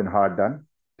think I've been hard done,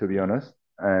 to be honest.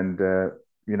 And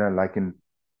like in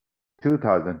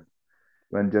 2000,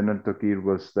 when General Tokir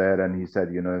was there, and he said,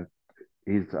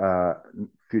 He's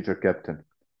future captain.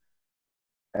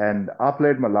 And I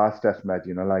played my last test match,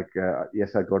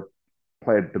 yes, I got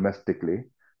played domestically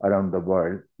around the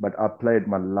world, but I played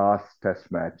my last test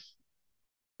match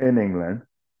in England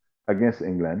against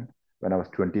England when I was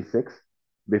 26,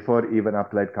 before even I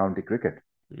played county cricket.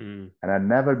 Mm. And I'd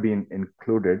never been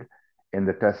included in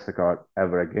the test squad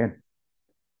ever again.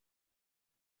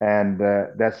 And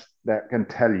that can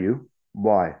tell you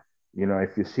why.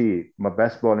 If you see, my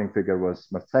best bowling figure was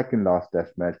my second last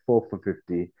test match, 4 for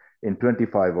 50 in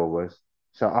 25 overs.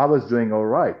 So I was doing all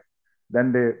right.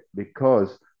 Then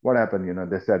because what happened,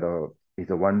 they said, oh, he's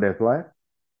a one-day player.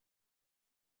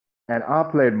 And I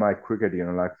played my cricket,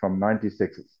 like from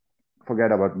 96,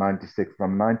 forget about 96,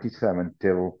 from 97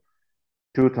 till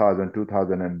 2000,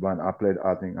 2001, I played,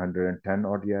 I think, 110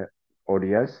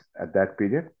 ODIs at that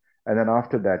period. And then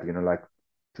after that,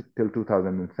 till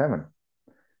 2007,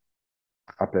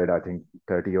 I played, I think,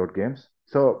 30 odd games.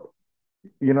 So,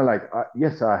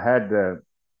 yes, I had,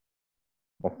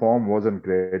 my form wasn't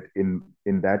great in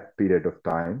that period of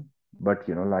time. But,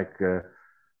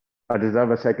 I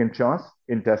deserve a second chance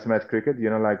in Test match cricket.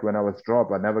 Like when I was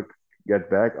dropped, I never get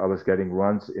back. I was getting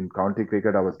runs in county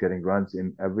cricket. I was getting runs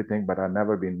in everything, but I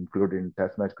never been included in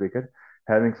Test match cricket.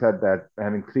 Having said that,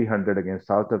 having 300 against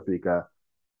South Africa,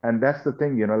 and that's the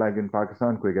thing, like in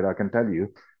Pakistan cricket, I can tell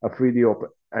you, Afridi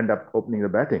end up opening the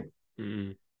batting.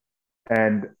 Mm.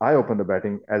 And I opened the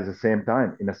batting at the same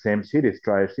time in the same series,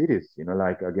 trial series,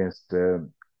 like against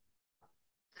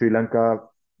Sri Lanka,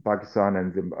 Pakistan,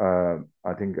 and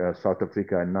I think South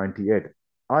Africa in '98.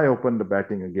 I opened the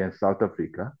batting against South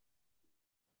Africa,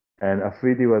 and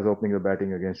Afridi was opening the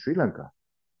batting against Sri Lanka.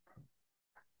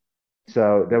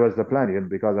 So there was the plan,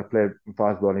 because I played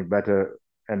fast bowling better.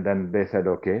 And then they said,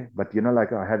 okay. But,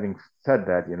 having said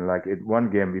that, like in one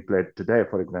game we played today,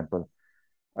 for example,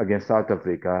 against South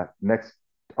Africa. Next,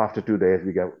 after 2 days,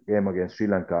 we got game against Sri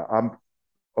Lanka. I'm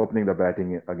opening the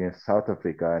batting against South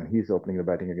Africa, and he's opening the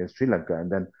batting against Sri Lanka.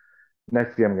 And then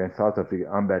next game against South Africa,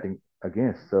 I'm batting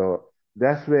against. So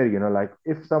that's where, like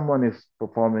if someone is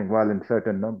performing well in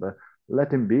certain number,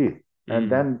 let him be. And Mm.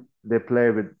 then they play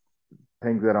with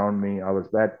things around me. I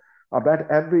bet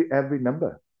every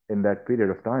number in that period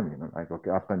of time, like okay,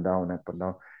 up and down, up and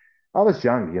down. I was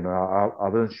young, I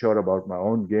wasn't sure about my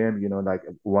own game, like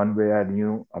one way I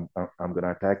knew I'm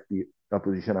gonna attack the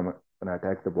opposition, I'm gonna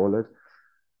attack the bowlers.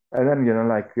 And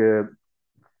then,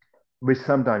 which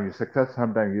sometimes you success,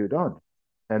 sometimes you don't.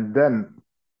 And then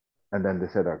they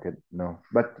said, okay, no.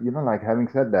 But like having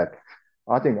said that,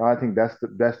 I think that's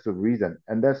the reason.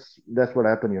 And that's what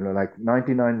happened, like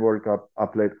 99 World Cup, I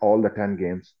played all the 10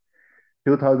 games.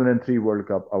 2003 World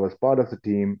Cup, I was part of the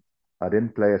team. I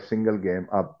didn't play a single game.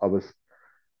 I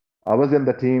was in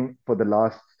the team for the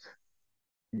last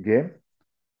game,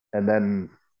 and then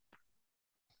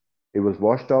it was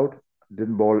washed out.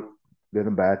 Didn't bowl,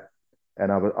 didn't bat,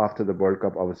 and I was after the World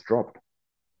Cup, I was dropped.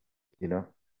 You know,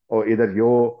 or either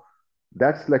your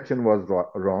that selection was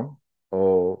wrong,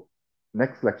 or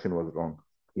next selection was wrong.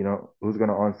 Who's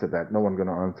going to answer that? No one going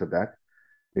to answer that,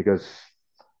 because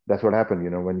that's what happened.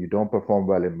 When you don't perform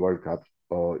well in World Cups,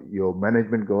 or your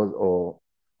management goes, or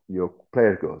your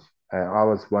player goes. And I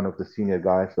was one of the senior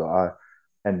guys, so I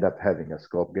end up having a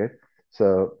scope gate.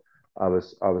 So I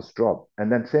was dropped.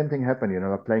 And then same thing happened.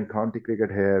 Playing county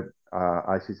cricket here,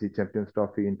 ICC Champions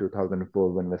Trophy in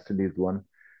 2004 when West Indies won.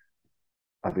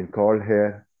 I've been called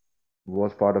here,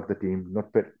 was part of the team,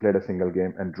 not played a single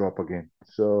game, and drop again.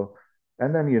 So,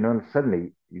 and then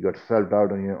suddenly you got self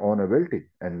doubt on your own ability,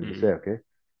 and you say, Mm. okay,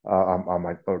 am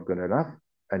I not good enough?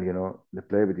 And they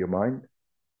play with your mind,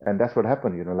 and that's what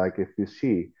happened. Like if you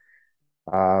see,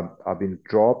 I've been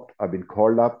dropped, I've been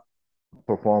called up,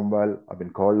 perform well, I've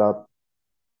been called up,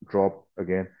 drop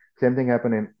again. Same thing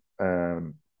happened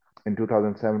in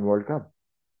 2007 World Cup.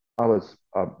 I was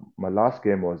my last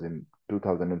game was in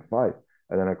 2005,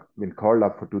 and then I've been called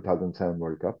up for 2007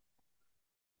 World Cup.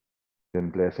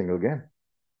 Didn't play a single game.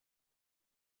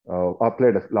 I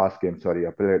played a last game. Sorry,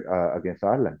 I played against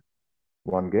Ireland,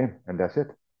 one game, and that's it.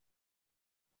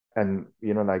 And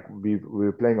like we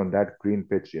were playing on that green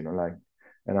pitch, like,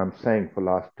 and I'm saying for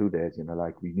last 2 days,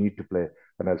 like we need to play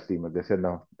penalty team. They said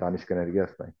no, Danish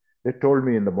Canarias play. They told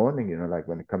me in the morning, like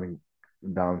when coming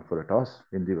down for a toss,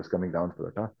 Indy was coming down for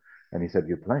a toss, and he said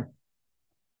you're playing.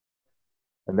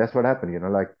 And that's what happened.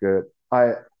 Like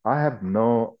I have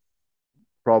no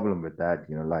problem with that.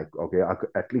 Like okay,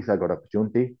 at least I got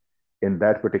opportunity in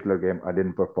that particular game. I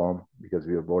didn't perform because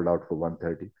we were bowled out for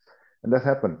 130, and that's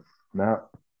happened. Now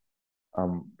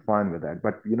I'm fine with that.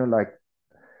 But like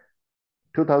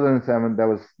 2007,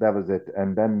 that was it.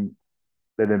 And then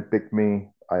they didn't pick me.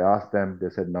 I asked them, they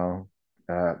said, no,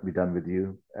 we're done with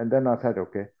you. And then I said,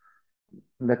 okay,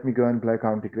 let me go and play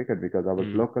county cricket because I was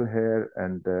local here.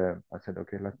 And I said,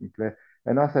 okay, let me play.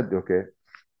 And I said, okay,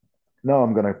 now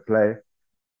I'm going to play.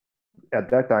 At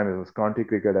that time, it was county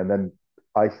cricket. And then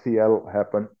ICL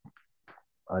happened,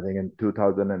 I think in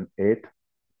 2008.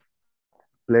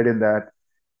 Played in that.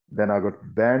 Then I got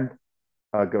banned.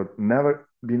 I got never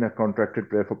been a contracted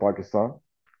player for Pakistan.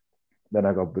 Then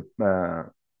I got,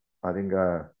 I think,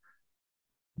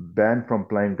 banned from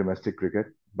playing domestic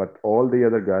cricket. But all the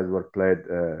other guys were played.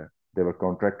 They were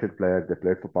contracted players. They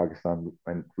played for Pakistan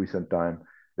in recent time.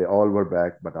 They all were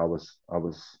back, but I was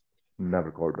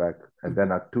never called back. And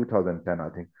then at 2010, I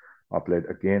think I played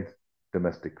again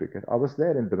domestic cricket. I was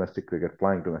there in domestic cricket,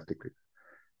 playing domestic cricket.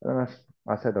 And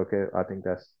I said, okay, I think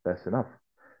that's enough.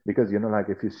 Because, like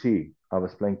if you see, I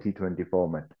was playing T20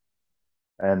 format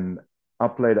and I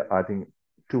played, I think,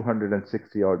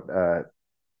 260 or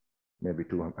maybe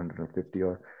 250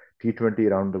 or T20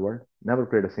 around the world. Never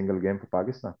played a single game for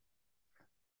Pakistan.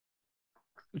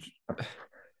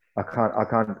 I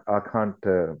can't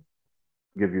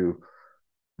give you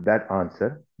that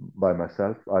answer by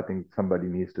myself. I think somebody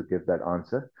needs to give that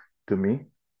answer to me.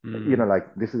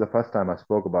 Like this is the first time I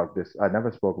spoke about this. I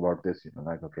never spoke about this,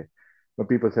 like, okay. When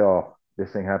people say, oh,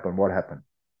 this thing happened, what happened?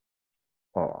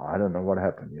 Oh, I don't know what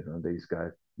happened, these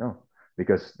guys. No,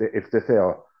 because if they say,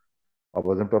 oh, I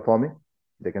wasn't performing,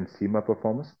 they can see my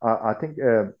performance. I think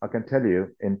I can tell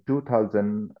you in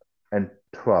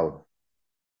 2012,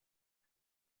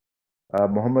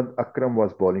 Muhammad Akram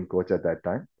was bowling coach at that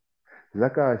time.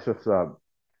 Zaka Ashraf,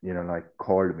 like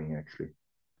called me actually,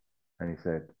 and he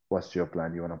said, "What's your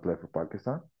plan? You want to play for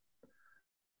Pakistan?"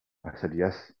 I said,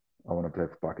 "Yes, I want to play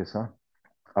for Pakistan."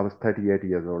 I was 38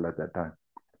 years old at that time.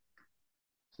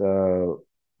 So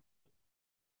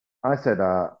I said,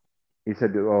 he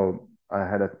said, "Oh, I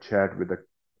had a chat with the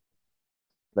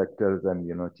selectors and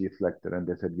chief selector, and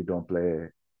they said you don't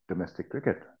play domestic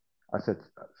cricket." I said,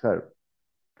 "Sir,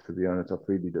 to be honest,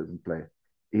 Afridi doesn't play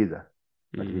either,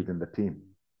 but he's in the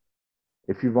team.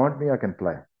 If you want me, I can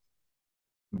play,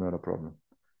 not a problem.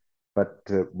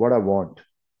 But what I want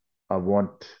a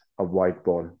white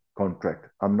ball contract.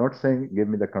 I'm not saying give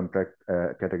me the contract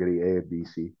category A, B,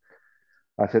 C.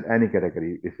 I said any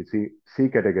category. If you see C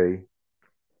category,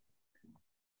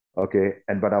 okay,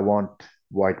 but I want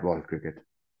white ball cricket,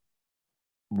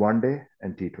 one day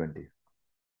and T20,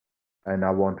 and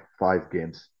I want 5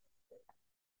 games."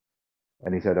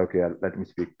 And he said, "Okay, let me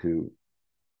speak to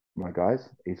my guys."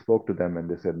 He spoke to them and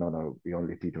they said, no, we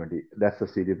only T20. That's the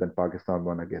series that Pakistan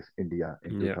won against India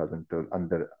in 2012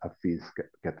 under Hafiz's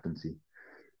captaincy.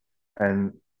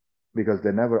 And because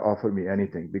they never offered me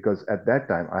anything, because at that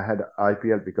time I had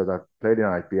IPL, because I played in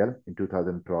IPL in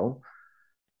 2012.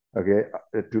 Okay,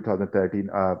 2013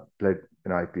 I played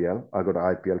in IPL. I got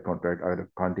an IPL contract. I got a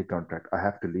county contract. I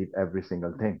have to leave every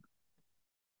single thing.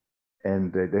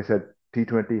 And they said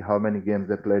T20, how many games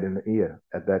they played in a year?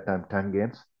 At that time, 10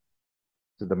 games.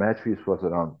 So the match fees was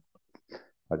around,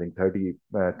 I think,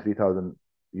 3,000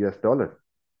 US dollars.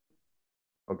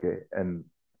 Okay. And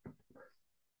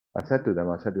I said to them,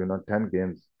 I said, 10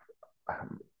 games,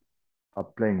 I'm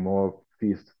playing more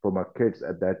fees for my kids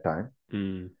at that time,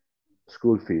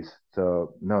 school fees.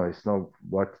 So no, it's not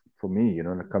what for me,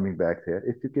 coming back here.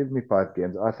 If you give me 5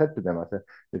 games, I said to them, I said,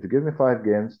 if you give me 5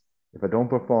 games, if I don't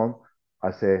perform,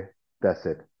 I say, that's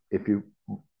it. If you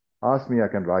ask me, I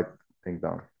can write things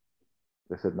down.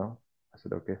 They said, no. I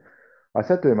said, okay. I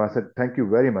said to him, I said, thank you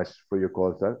very much for your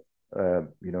call, sir.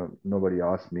 Nobody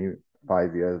asked me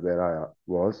 5 years where I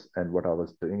was and what I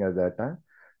was doing at that time.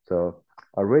 So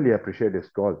I really appreciate this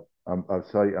call. I'm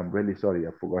sorry. I'm really sorry.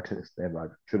 I've forgotten his name. I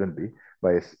shouldn't be,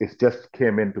 but it's just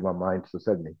came into my mind so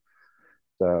suddenly.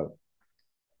 So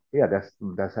yeah,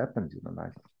 that's happened,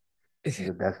 like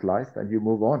that's life and you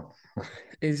move on.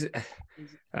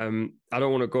 I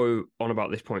don't want to go on about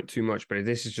this point too much, but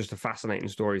this is just a fascinating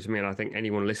story to me. And I think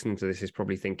anyone listening to this is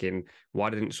probably thinking,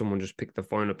 why didn't someone just pick the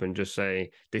phone up and just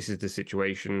say, this is the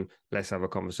situation, let's have a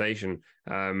conversation?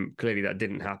 Clearly that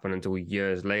didn't happen until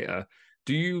years later.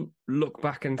 Do you look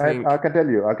back and think... I can tell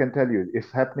you,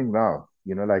 it's happening now.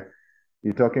 Like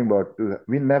you're talking about,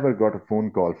 we never got a phone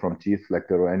call from chief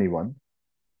selector or anyone.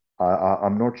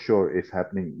 I'm not sure it's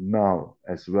happening now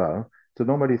as well. So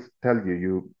nobody tell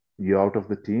you're out of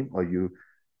the team or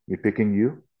we're picking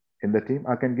you in the team.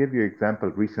 I can give you example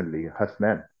recently,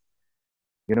 Hasnan.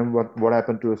 You know what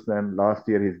happened to Hasnan last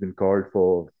year? He's been called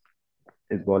for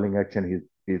his bowling action.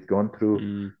 He's gone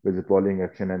through with his bowling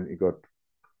action and he got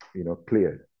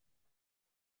cleared.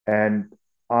 And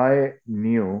I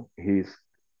knew his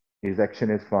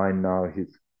action is fine now.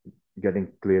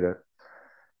 getting clear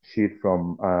sheet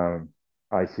from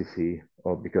ICC,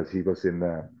 or because he was in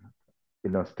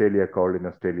Australia, called in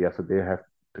Australia, so they have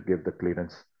to give the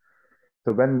clearance.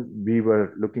 So when we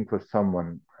were looking for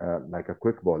someone like a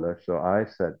quick bowler, so I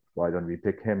said, why don't we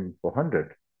pick him for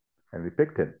 100? And we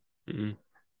picked him. Mm-hmm.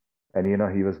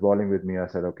 And he was bowling with me. I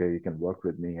said, okay, you can work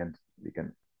with me and we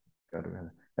can go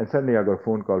together. And suddenly I got a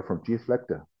phone call from Chief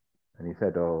Selector. And he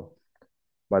said, oh,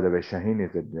 by the way, Shaheen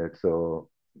is injured, so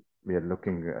we are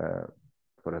looking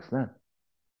for a snap.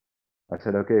 I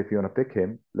said, okay, if you want to pick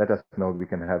him, let us know, we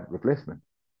can have replacement.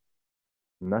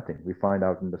 Nothing. We find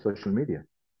out in the social media.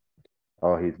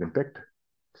 Oh, he's been picked.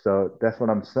 So that's what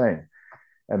I'm saying.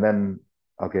 And then,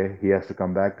 okay, he has to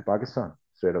come back to Pakistan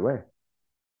straight away.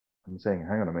 I'm saying,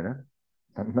 hang on a minute.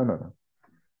 No,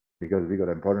 because we got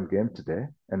an important game today.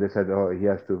 And they said, oh, he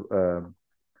has to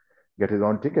get his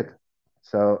own ticket.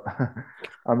 So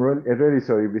I'm really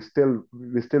sorry. We're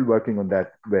still working on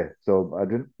that way. So I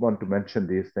didn't want to mention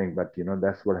these things, but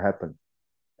that's what happened.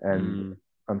 And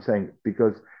I'm saying,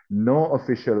 because no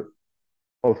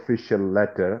official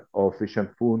letter or official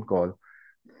phone call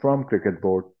from cricket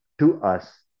board to us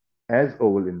as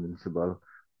Oval Invincible,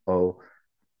 or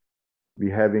we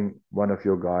having one of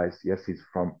your guys. Yes, he's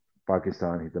from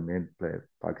Pakistan. He's the main player,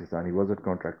 Pakistan. He was a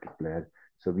contracted player,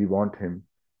 so we want him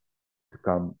to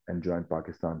come and join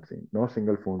Pakistan team. No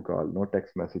single phone call, no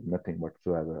text message, nothing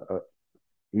whatsoever.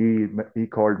 He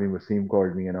called me, Wasim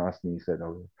called me and asked me. He said,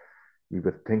 "Oh, we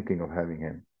were thinking of having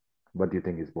him. What do you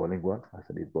think, he's bowling well?" I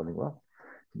said, "He's bowling well."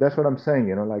 That's what I'm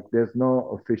saying. Like there's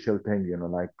no official thing.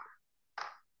 Like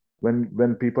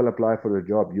when people apply for a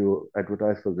job, you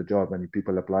advertise for the job, and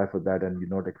people apply for that, and you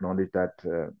don't acknowledge that.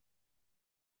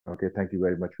 Okay, thank you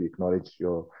very much. We acknowledge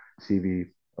your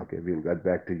CV. Okay, we'll get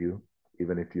back to you,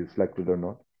 even if you selected or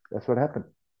not. That's what happened.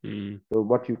 So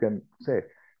what you can say?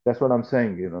 That's what I'm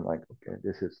saying. Like okay,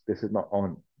 this is not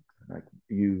on. Like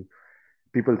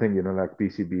people think like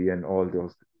PCB and all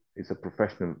those. It's a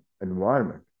professional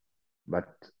environment, but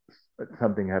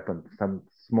something happened. Some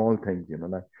small things.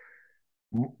 Like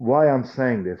why I'm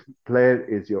saying this: player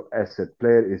is your asset.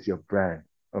 Player is your brand.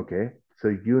 Okay, so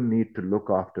you need to look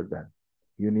after them.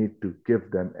 You need to give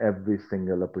them every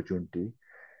single opportunity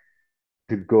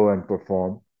to go and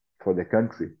perform for the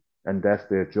country, and that's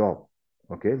their job.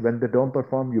 Okay, when they don't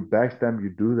perform, you bash them. You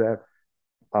do that.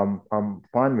 I'm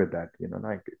fine with that.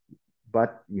 Like,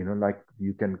 but like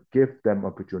you can give them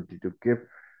opportunity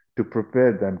to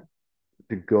prepare them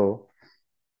to go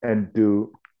and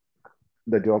do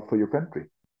the job for your country.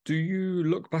 Do you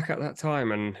look back at that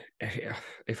time and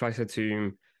if I said to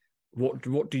you, what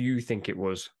do you think it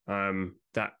was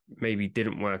that maybe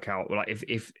didn't work out? Like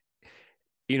if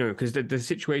because the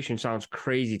situation sounds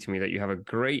crazy to me that you have a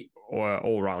great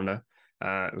all-rounder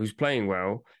who's playing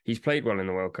well. He's played well in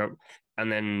the World Cup,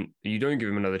 and then you don't give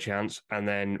him another chance, and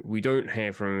then we don't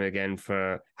hear from him again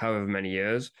for however many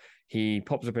years. He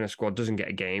pops up in a squad, doesn't get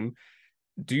a game.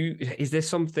 Is there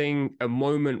a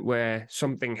moment where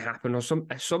something happened or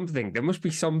something? There must be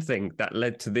something that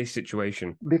led to this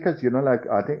situation. Because like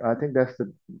I think that's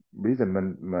the reason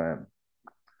when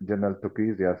General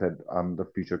Tukizia said I'm the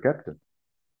future captain,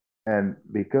 and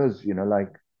because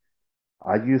like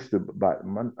I used to, but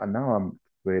now I'm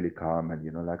really calm,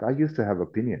 and like I used to have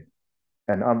opinion,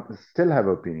 and I'm still have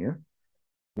opinion,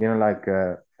 like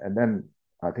and then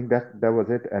I think that was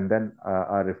it, and then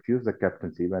I refused the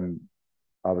captaincy when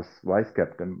I was vice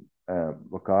captain,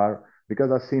 Vakar,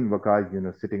 because I've seen Vakar,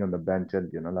 sitting on the bench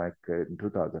and, like in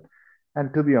 2000.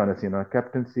 And to be honest,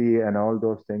 captaincy and all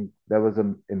those things, that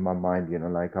wasn't in my mind,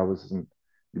 like I wasn't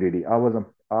greedy.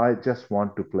 I just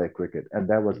want to play cricket. And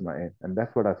that was my aim. And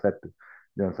that's what I said to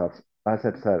John Sabs. I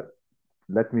said, sir,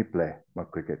 let me play my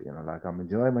cricket, like I'm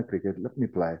enjoying my cricket. Let me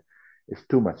play. It's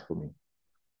too much for me.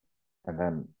 And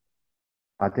then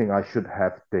I think I should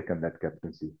have taken that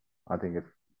captaincy. I think if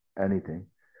anything,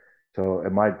 so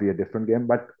it might be a different game,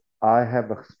 but I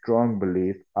have a strong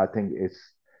belief. I think it's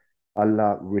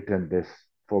Allah written this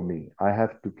for me. I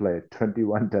have to play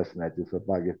 21 test matches for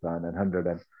Pakistan and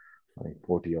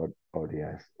 140 odd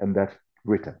ODIs, and that's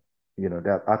written.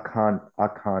 That I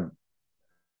can't.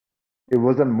 It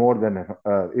wasn't more than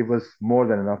it was more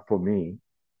than enough for me,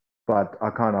 but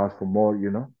I can't ask for more.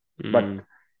 But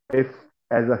if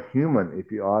as a human, if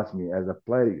you ask me, as a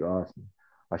player, you ask me,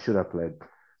 I should have played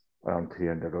around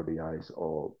 300 ODIs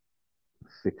or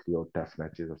 60 or test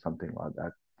matches or something like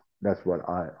that. That's what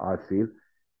I feel.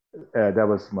 That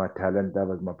was my talent. That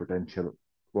was my potential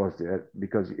was there.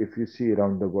 Because if you see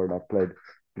around the world, I played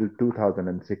till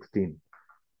 2016.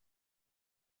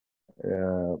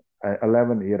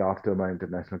 11 year after my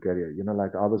international career.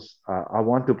 Like I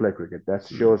want to play cricket. That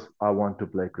Mm. shows I want to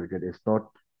play cricket. It's not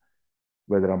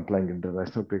whether I'm playing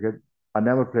international cricket. I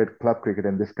never played club cricket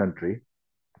in this country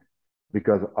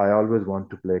because I always want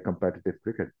to play competitive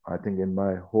cricket. I think in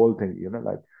my whole thing,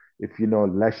 like if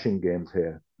lashing games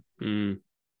here, Mm.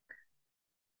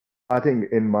 I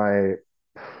think in my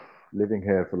living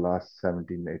here for last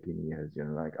 17, 18 years,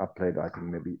 like I played, I think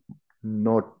maybe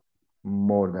not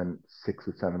more than 6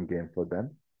 or 7 games for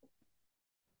them.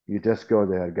 You just go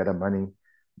there, get a money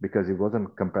because it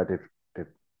wasn't competitive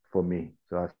for me.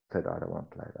 So I said, I don't want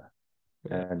to play that.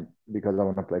 Yeah. And because I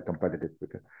want to play competitive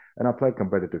cricket. And I played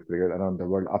competitive cricket around the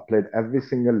world. I played every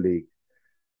single league.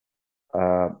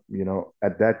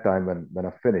 At that time when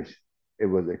I finished, it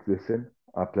was exclusive.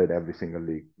 I played every single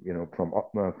league,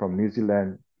 from New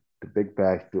Zealand to Big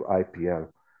Bash to IPL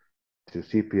to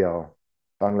CPL,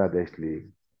 Bangladesh League,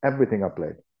 everything I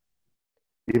played.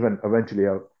 Even eventually,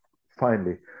 I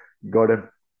finally got a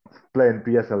play in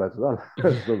PSL as well,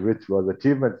 so which was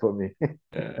achievement for me.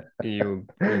 You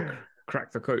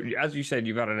cracked the code. As you said,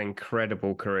 you've had an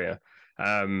incredible career.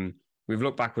 We've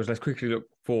looked backwards. Let's quickly look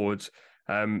forwards.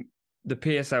 The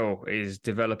PSL is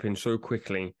developing so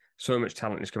quickly. So much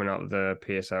talent is coming out of the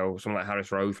PSL. Someone like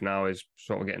Harris Rove now is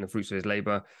sort of getting the fruits of his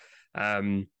labour.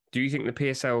 Do you think the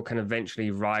PSL can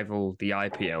eventually rival the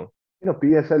IPL?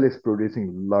 PSL is producing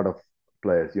a lot of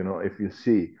players. If you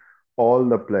see all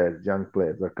the players, young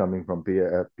players, are coming from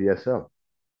PSL,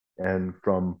 and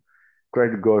from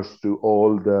credit goes to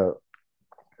all the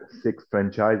 6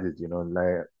 franchises.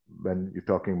 Like when you're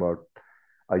talking about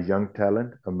a young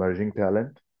talent, emerging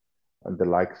talent, and the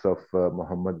likes of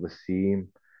Mohammad Wasim,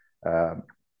 uh,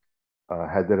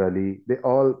 Haider Ali, they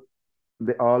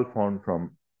all found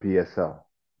from PSL,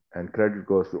 and credit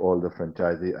goes to all the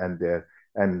franchises and their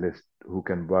analysts who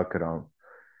can work around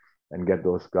and get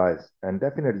those guys. And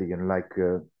definitely, like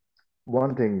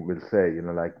one thing we'll say,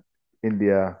 like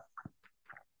India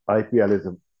IPL is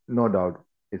no doubt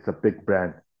it's a big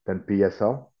brand than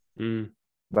PSL. Mm.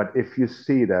 But if you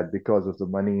see that because of the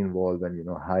money involved and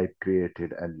hype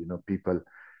created and people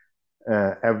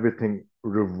everything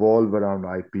revolve around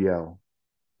IPL,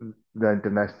 the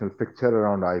international picture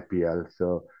around IPL.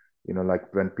 So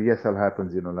like when PSL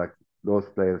happens, like those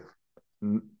players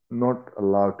not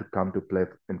allowed to come to play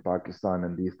in Pakistan,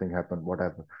 and these things happen.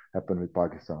 Whatever happened with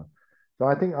Pakistan. So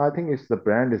I think it's the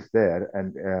brand is there,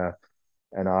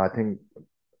 and I think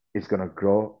it's gonna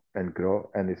grow and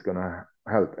grow, and it's gonna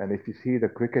help. And if you see the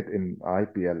cricket in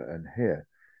IPL and here,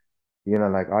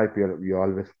 like IPL, we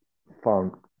always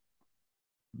found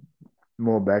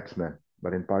more batsmen.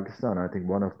 But in Pakistan, I think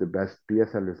one of the best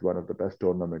PSL is one of the best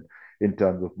tournament in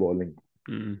terms of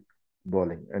Mm.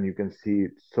 bowling, and you can see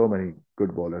so many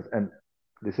good bowlers. And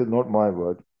this is not my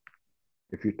word.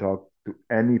 If you talk to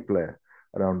any player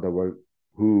around the world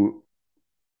who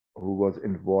who was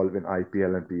involved in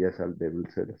IPL and PSL, they will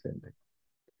say the same thing.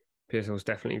 PSL is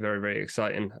definitely very, very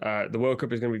exciting. The World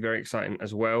Cup is going to be very exciting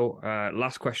as well.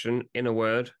 Last question, in a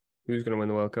word, who's going to win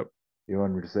the World Cup? You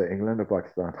want me to say England or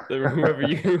Pakistan? Whoever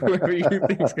you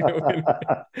think's going to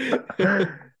win.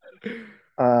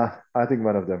 I think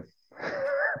one of them.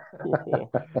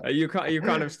 You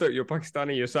kind of stuck. You're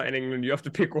Pakistani. You're sat in England. You have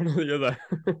to pick one or the other.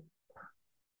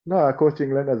 No, I coach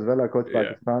England as well. I coach Yeah,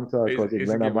 Pakistan, so I coach it's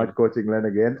a England. I might given. coach England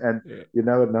again, and Yeah. you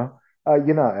never know.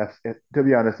 To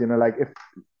be honest, like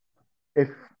if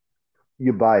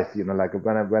you bias, like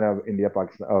when I India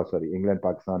Pakistan, oh sorry, England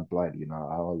Pakistan played, I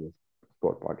always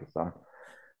support Pakistan.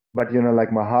 But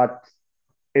like my heart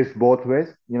is both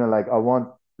ways. Like I want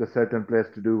the certain players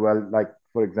to do well. Like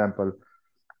for example,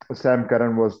 Sam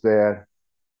Curran was there.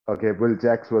 Okay, Will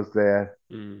Jacks was there.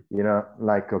 Mm.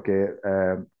 Like okay,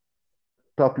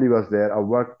 Topley was there. I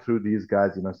worked through these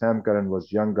guys. Sam Curran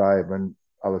was young guy when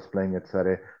I was playing at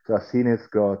Surrey, so I've seen his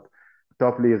growth.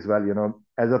 Topley as well.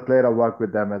 As a player, I worked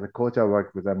with them. As a coach, I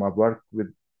worked with them. I worked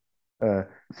with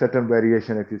certain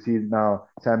variation. If you see now,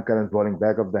 Sam Curran's bowling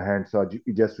back of the hand, so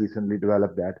he just recently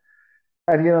developed that.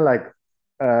 And like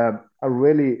I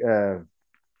really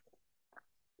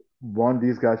want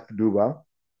these guys to do well,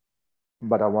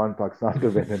 but I want Pakistan to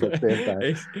win at the same time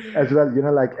It's as well.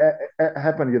 Like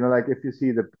happen. Like if you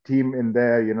see the team in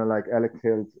there, like Alex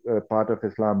Hill's part of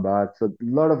Islamabad. So a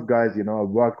lot of guys, I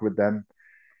work with them.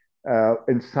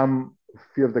 In some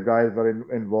few of the guys were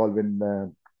involved in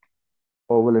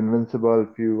Oval Invincible.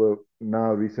 Few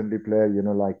now recently play,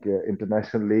 like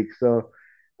international league. So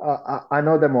I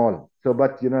know them all. So,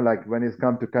 but like when it's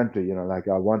come to country, like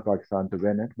I want Pakistan to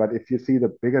win it. But if you see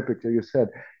the bigger picture, you said,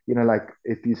 like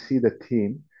if you see the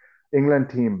team, England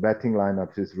team batting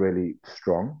lineups is really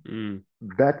strong. Mm.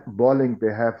 That bowling,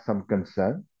 they have some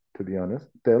concern, to be honest,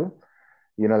 still.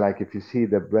 Like if you see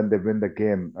that when they win the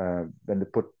game, when they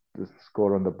put the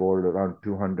score on the board around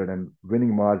 200 and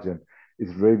winning margin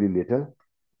is really little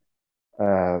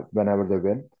whenever they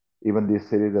win, even this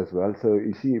series as well. So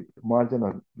you see margin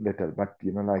are little, but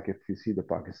like if you see the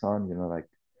Pakistan, like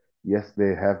yes,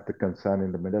 they have the concern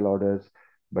in the middle orders,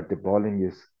 but the bowling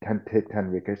is can take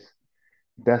 10 wickets.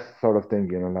 That sort of thing,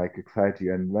 like excite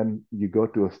you. And when you go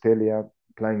to Australia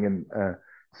playing in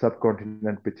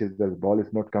subcontinent pitches, the ball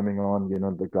is not coming on,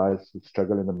 the guys who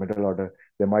struggle in the middle order,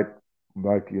 they might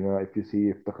work, if you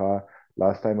see Iftikhar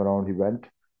last time around, he went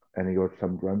and he got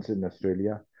some runs in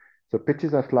Australia. So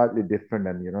pitches are slightly different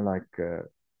and,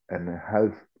 and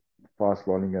help fast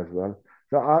bowling as well.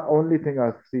 So I only thing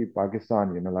I see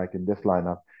Pakistan, like in this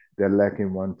lineup, they're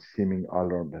lacking one seeming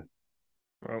all-rounder.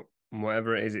 Well,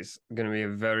 whatever it is, it's going to be a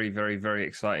very, very, very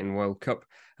exciting World Cup.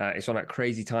 It's on at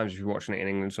crazy times if you're watching it in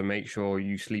England, so make sure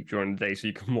you sleep during the day so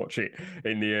you can watch it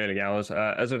in the early hours.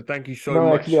 Azhar, thank you so much.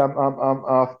 No, actually, I'm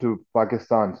off to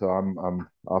Pakistan, so I'm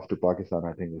off to Pakistan.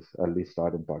 I think it's early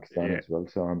start in Pakistan as well.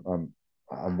 So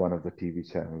I'm one of the TV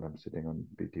channels. I'm sitting on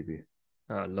BTV.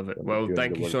 I love it. Well,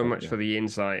 thank you so much for the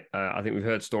insight. I think we've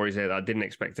heard stories here that I didn't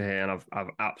expect to hear, and I've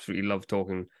absolutely loved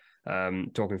talking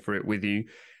through it with you.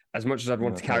 As much as I'd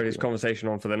want to carry this conversation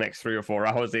on for the next 3 or 4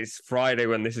 hours, it's Friday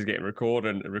when this is getting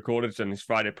recorded, and it's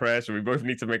Friday prayer, so we both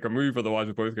need to make a move, otherwise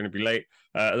we're both going to be late.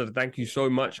 Thank you so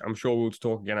much. I'm sure we'll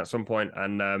talk again at some point,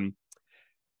 and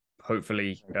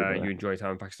hopefully you enjoy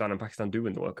time in Pakistan, and Pakistan do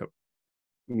win the World Cup.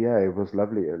 Yeah, it was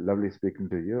lovely speaking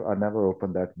to you. I never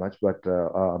opened that much, but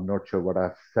I'm not sure what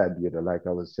I've said. Like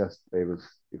I was just, it was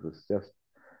just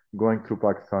going through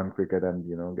Pakistan cricket and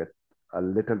get a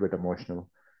little bit emotional.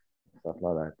 Stuff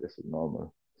like that. This is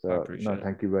normal. So no,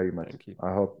 thank you very much. Thank you.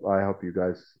 I hope you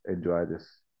guys enjoy this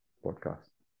podcast.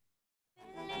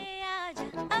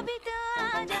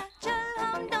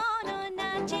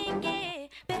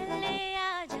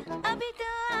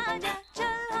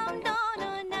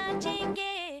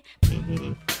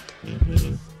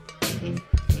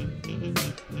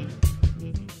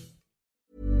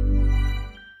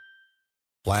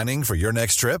 Planning for your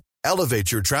next trip?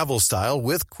 Elevate your travel style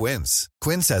with Quince.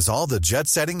 Quince has all the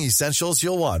jet-setting essentials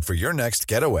you'll want for your next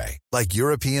getaway, like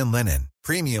European linen,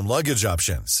 premium luggage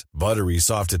options, buttery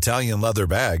soft Italian leather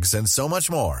bags, and so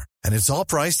much more. And it's all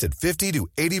priced at 50 to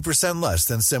 80% less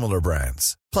than similar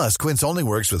brands. Plus, Quince only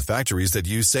works with factories that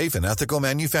use safe and ethical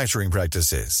manufacturing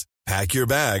practices. Pack your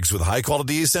bags with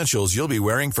high-quality essentials you'll be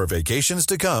wearing for vacations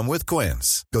to come with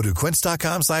Quince. Go to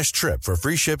quince.com/trip for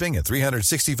free shipping and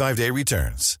 365-day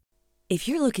returns. If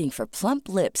you're looking for plump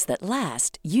lips that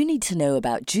last, you need to know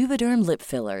about Juvederm lip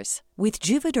fillers. With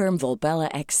Juvederm Volbella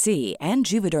XC and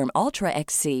Juvederm Ultra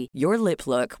XC, your lip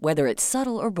look, whether it's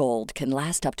subtle or bold, can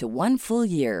last up to 1 full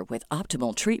year with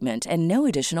optimal treatment and no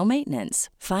additional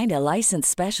maintenance. Find a licensed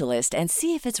specialist and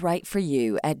see if it's right for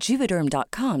you at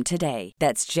Juvederm.com today.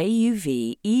 That's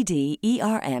JUVEDERM.com.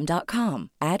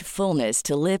 Add fullness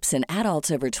to lips in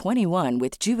adults over 21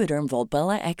 with Juvederm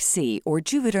Volbella XC or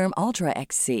Juvederm Ultra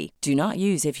XC. Do not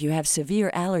use if you have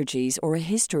severe allergies or a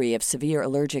history of severe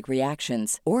allergic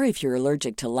reactions, or if you're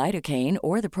allergic to lidocaine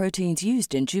or the proteins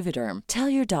used in Juvederm. Tell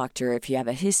your doctor if you have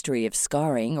a history of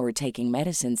scarring or taking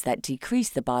medicines that decrease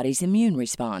the body's immune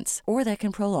response or that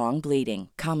can prolong bleeding.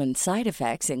 Common side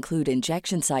effects include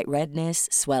injection site redness,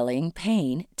 swelling,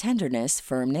 pain, tenderness,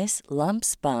 firmness,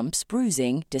 lumps, bumps,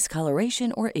 bruising,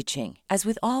 discoloration, or itching. As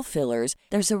with all fillers,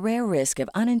 there's a rare risk of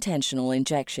unintentional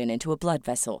injection into a blood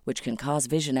vessel, which can cause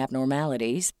vision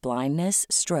abnormalities, blindness,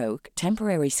 stroke,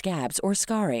 temporary scabs, or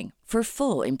scarring. For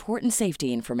full, important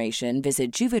safety information,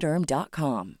 visit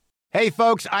Juvederm.com. Hey,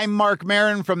 folks, I'm Mark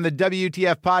Maron from the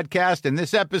WTF Podcast, and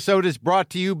this episode is brought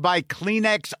to you by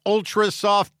Kleenex Ultra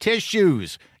Soft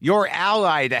Tissues, your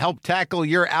ally to help tackle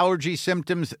your allergy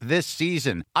symptoms this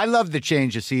season. I love the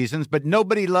change of seasons, but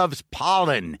nobody loves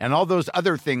pollen and all those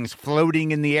other things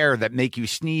floating in the air that make you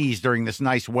sneeze during this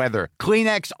nice weather.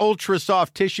 Kleenex Ultra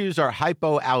Soft Tissues are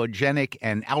hypoallergenic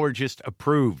and allergist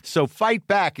approved, so fight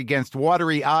back against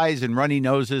watery eyes and runny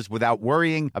noses without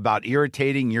worrying about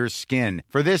irritating your skin.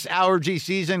 For this allergy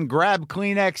season, grab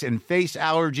Kleenex and face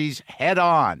allergies head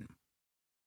on.